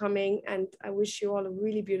all for coming. And I wish you all a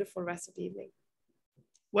really beautiful rest of the evening.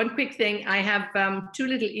 One quick thing, I have 2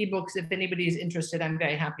 little ebooks. If anybody is interested, I'm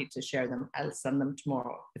very happy to share them. I'll send them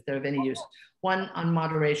tomorrow if they're of any use. One on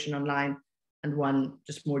moderation online and one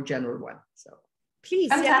just more general one. So.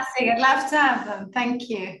 Please. Fantastic. I'd love to have them. Thank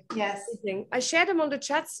you. Yes. I shared them on the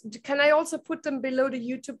chats. Can I also put them below the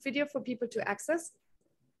YouTube video for people to access?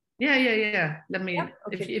 Yeah. Let me,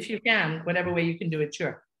 okay. if you can, whatever way you can do it,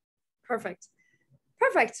 sure. Perfect.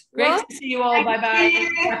 Great to see you all. Bye-bye.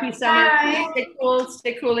 Happy summer. Bye.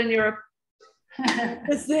 Stay cool in Europe.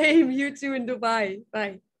 The same. You too in Dubai.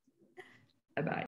 Bye. Bye-bye.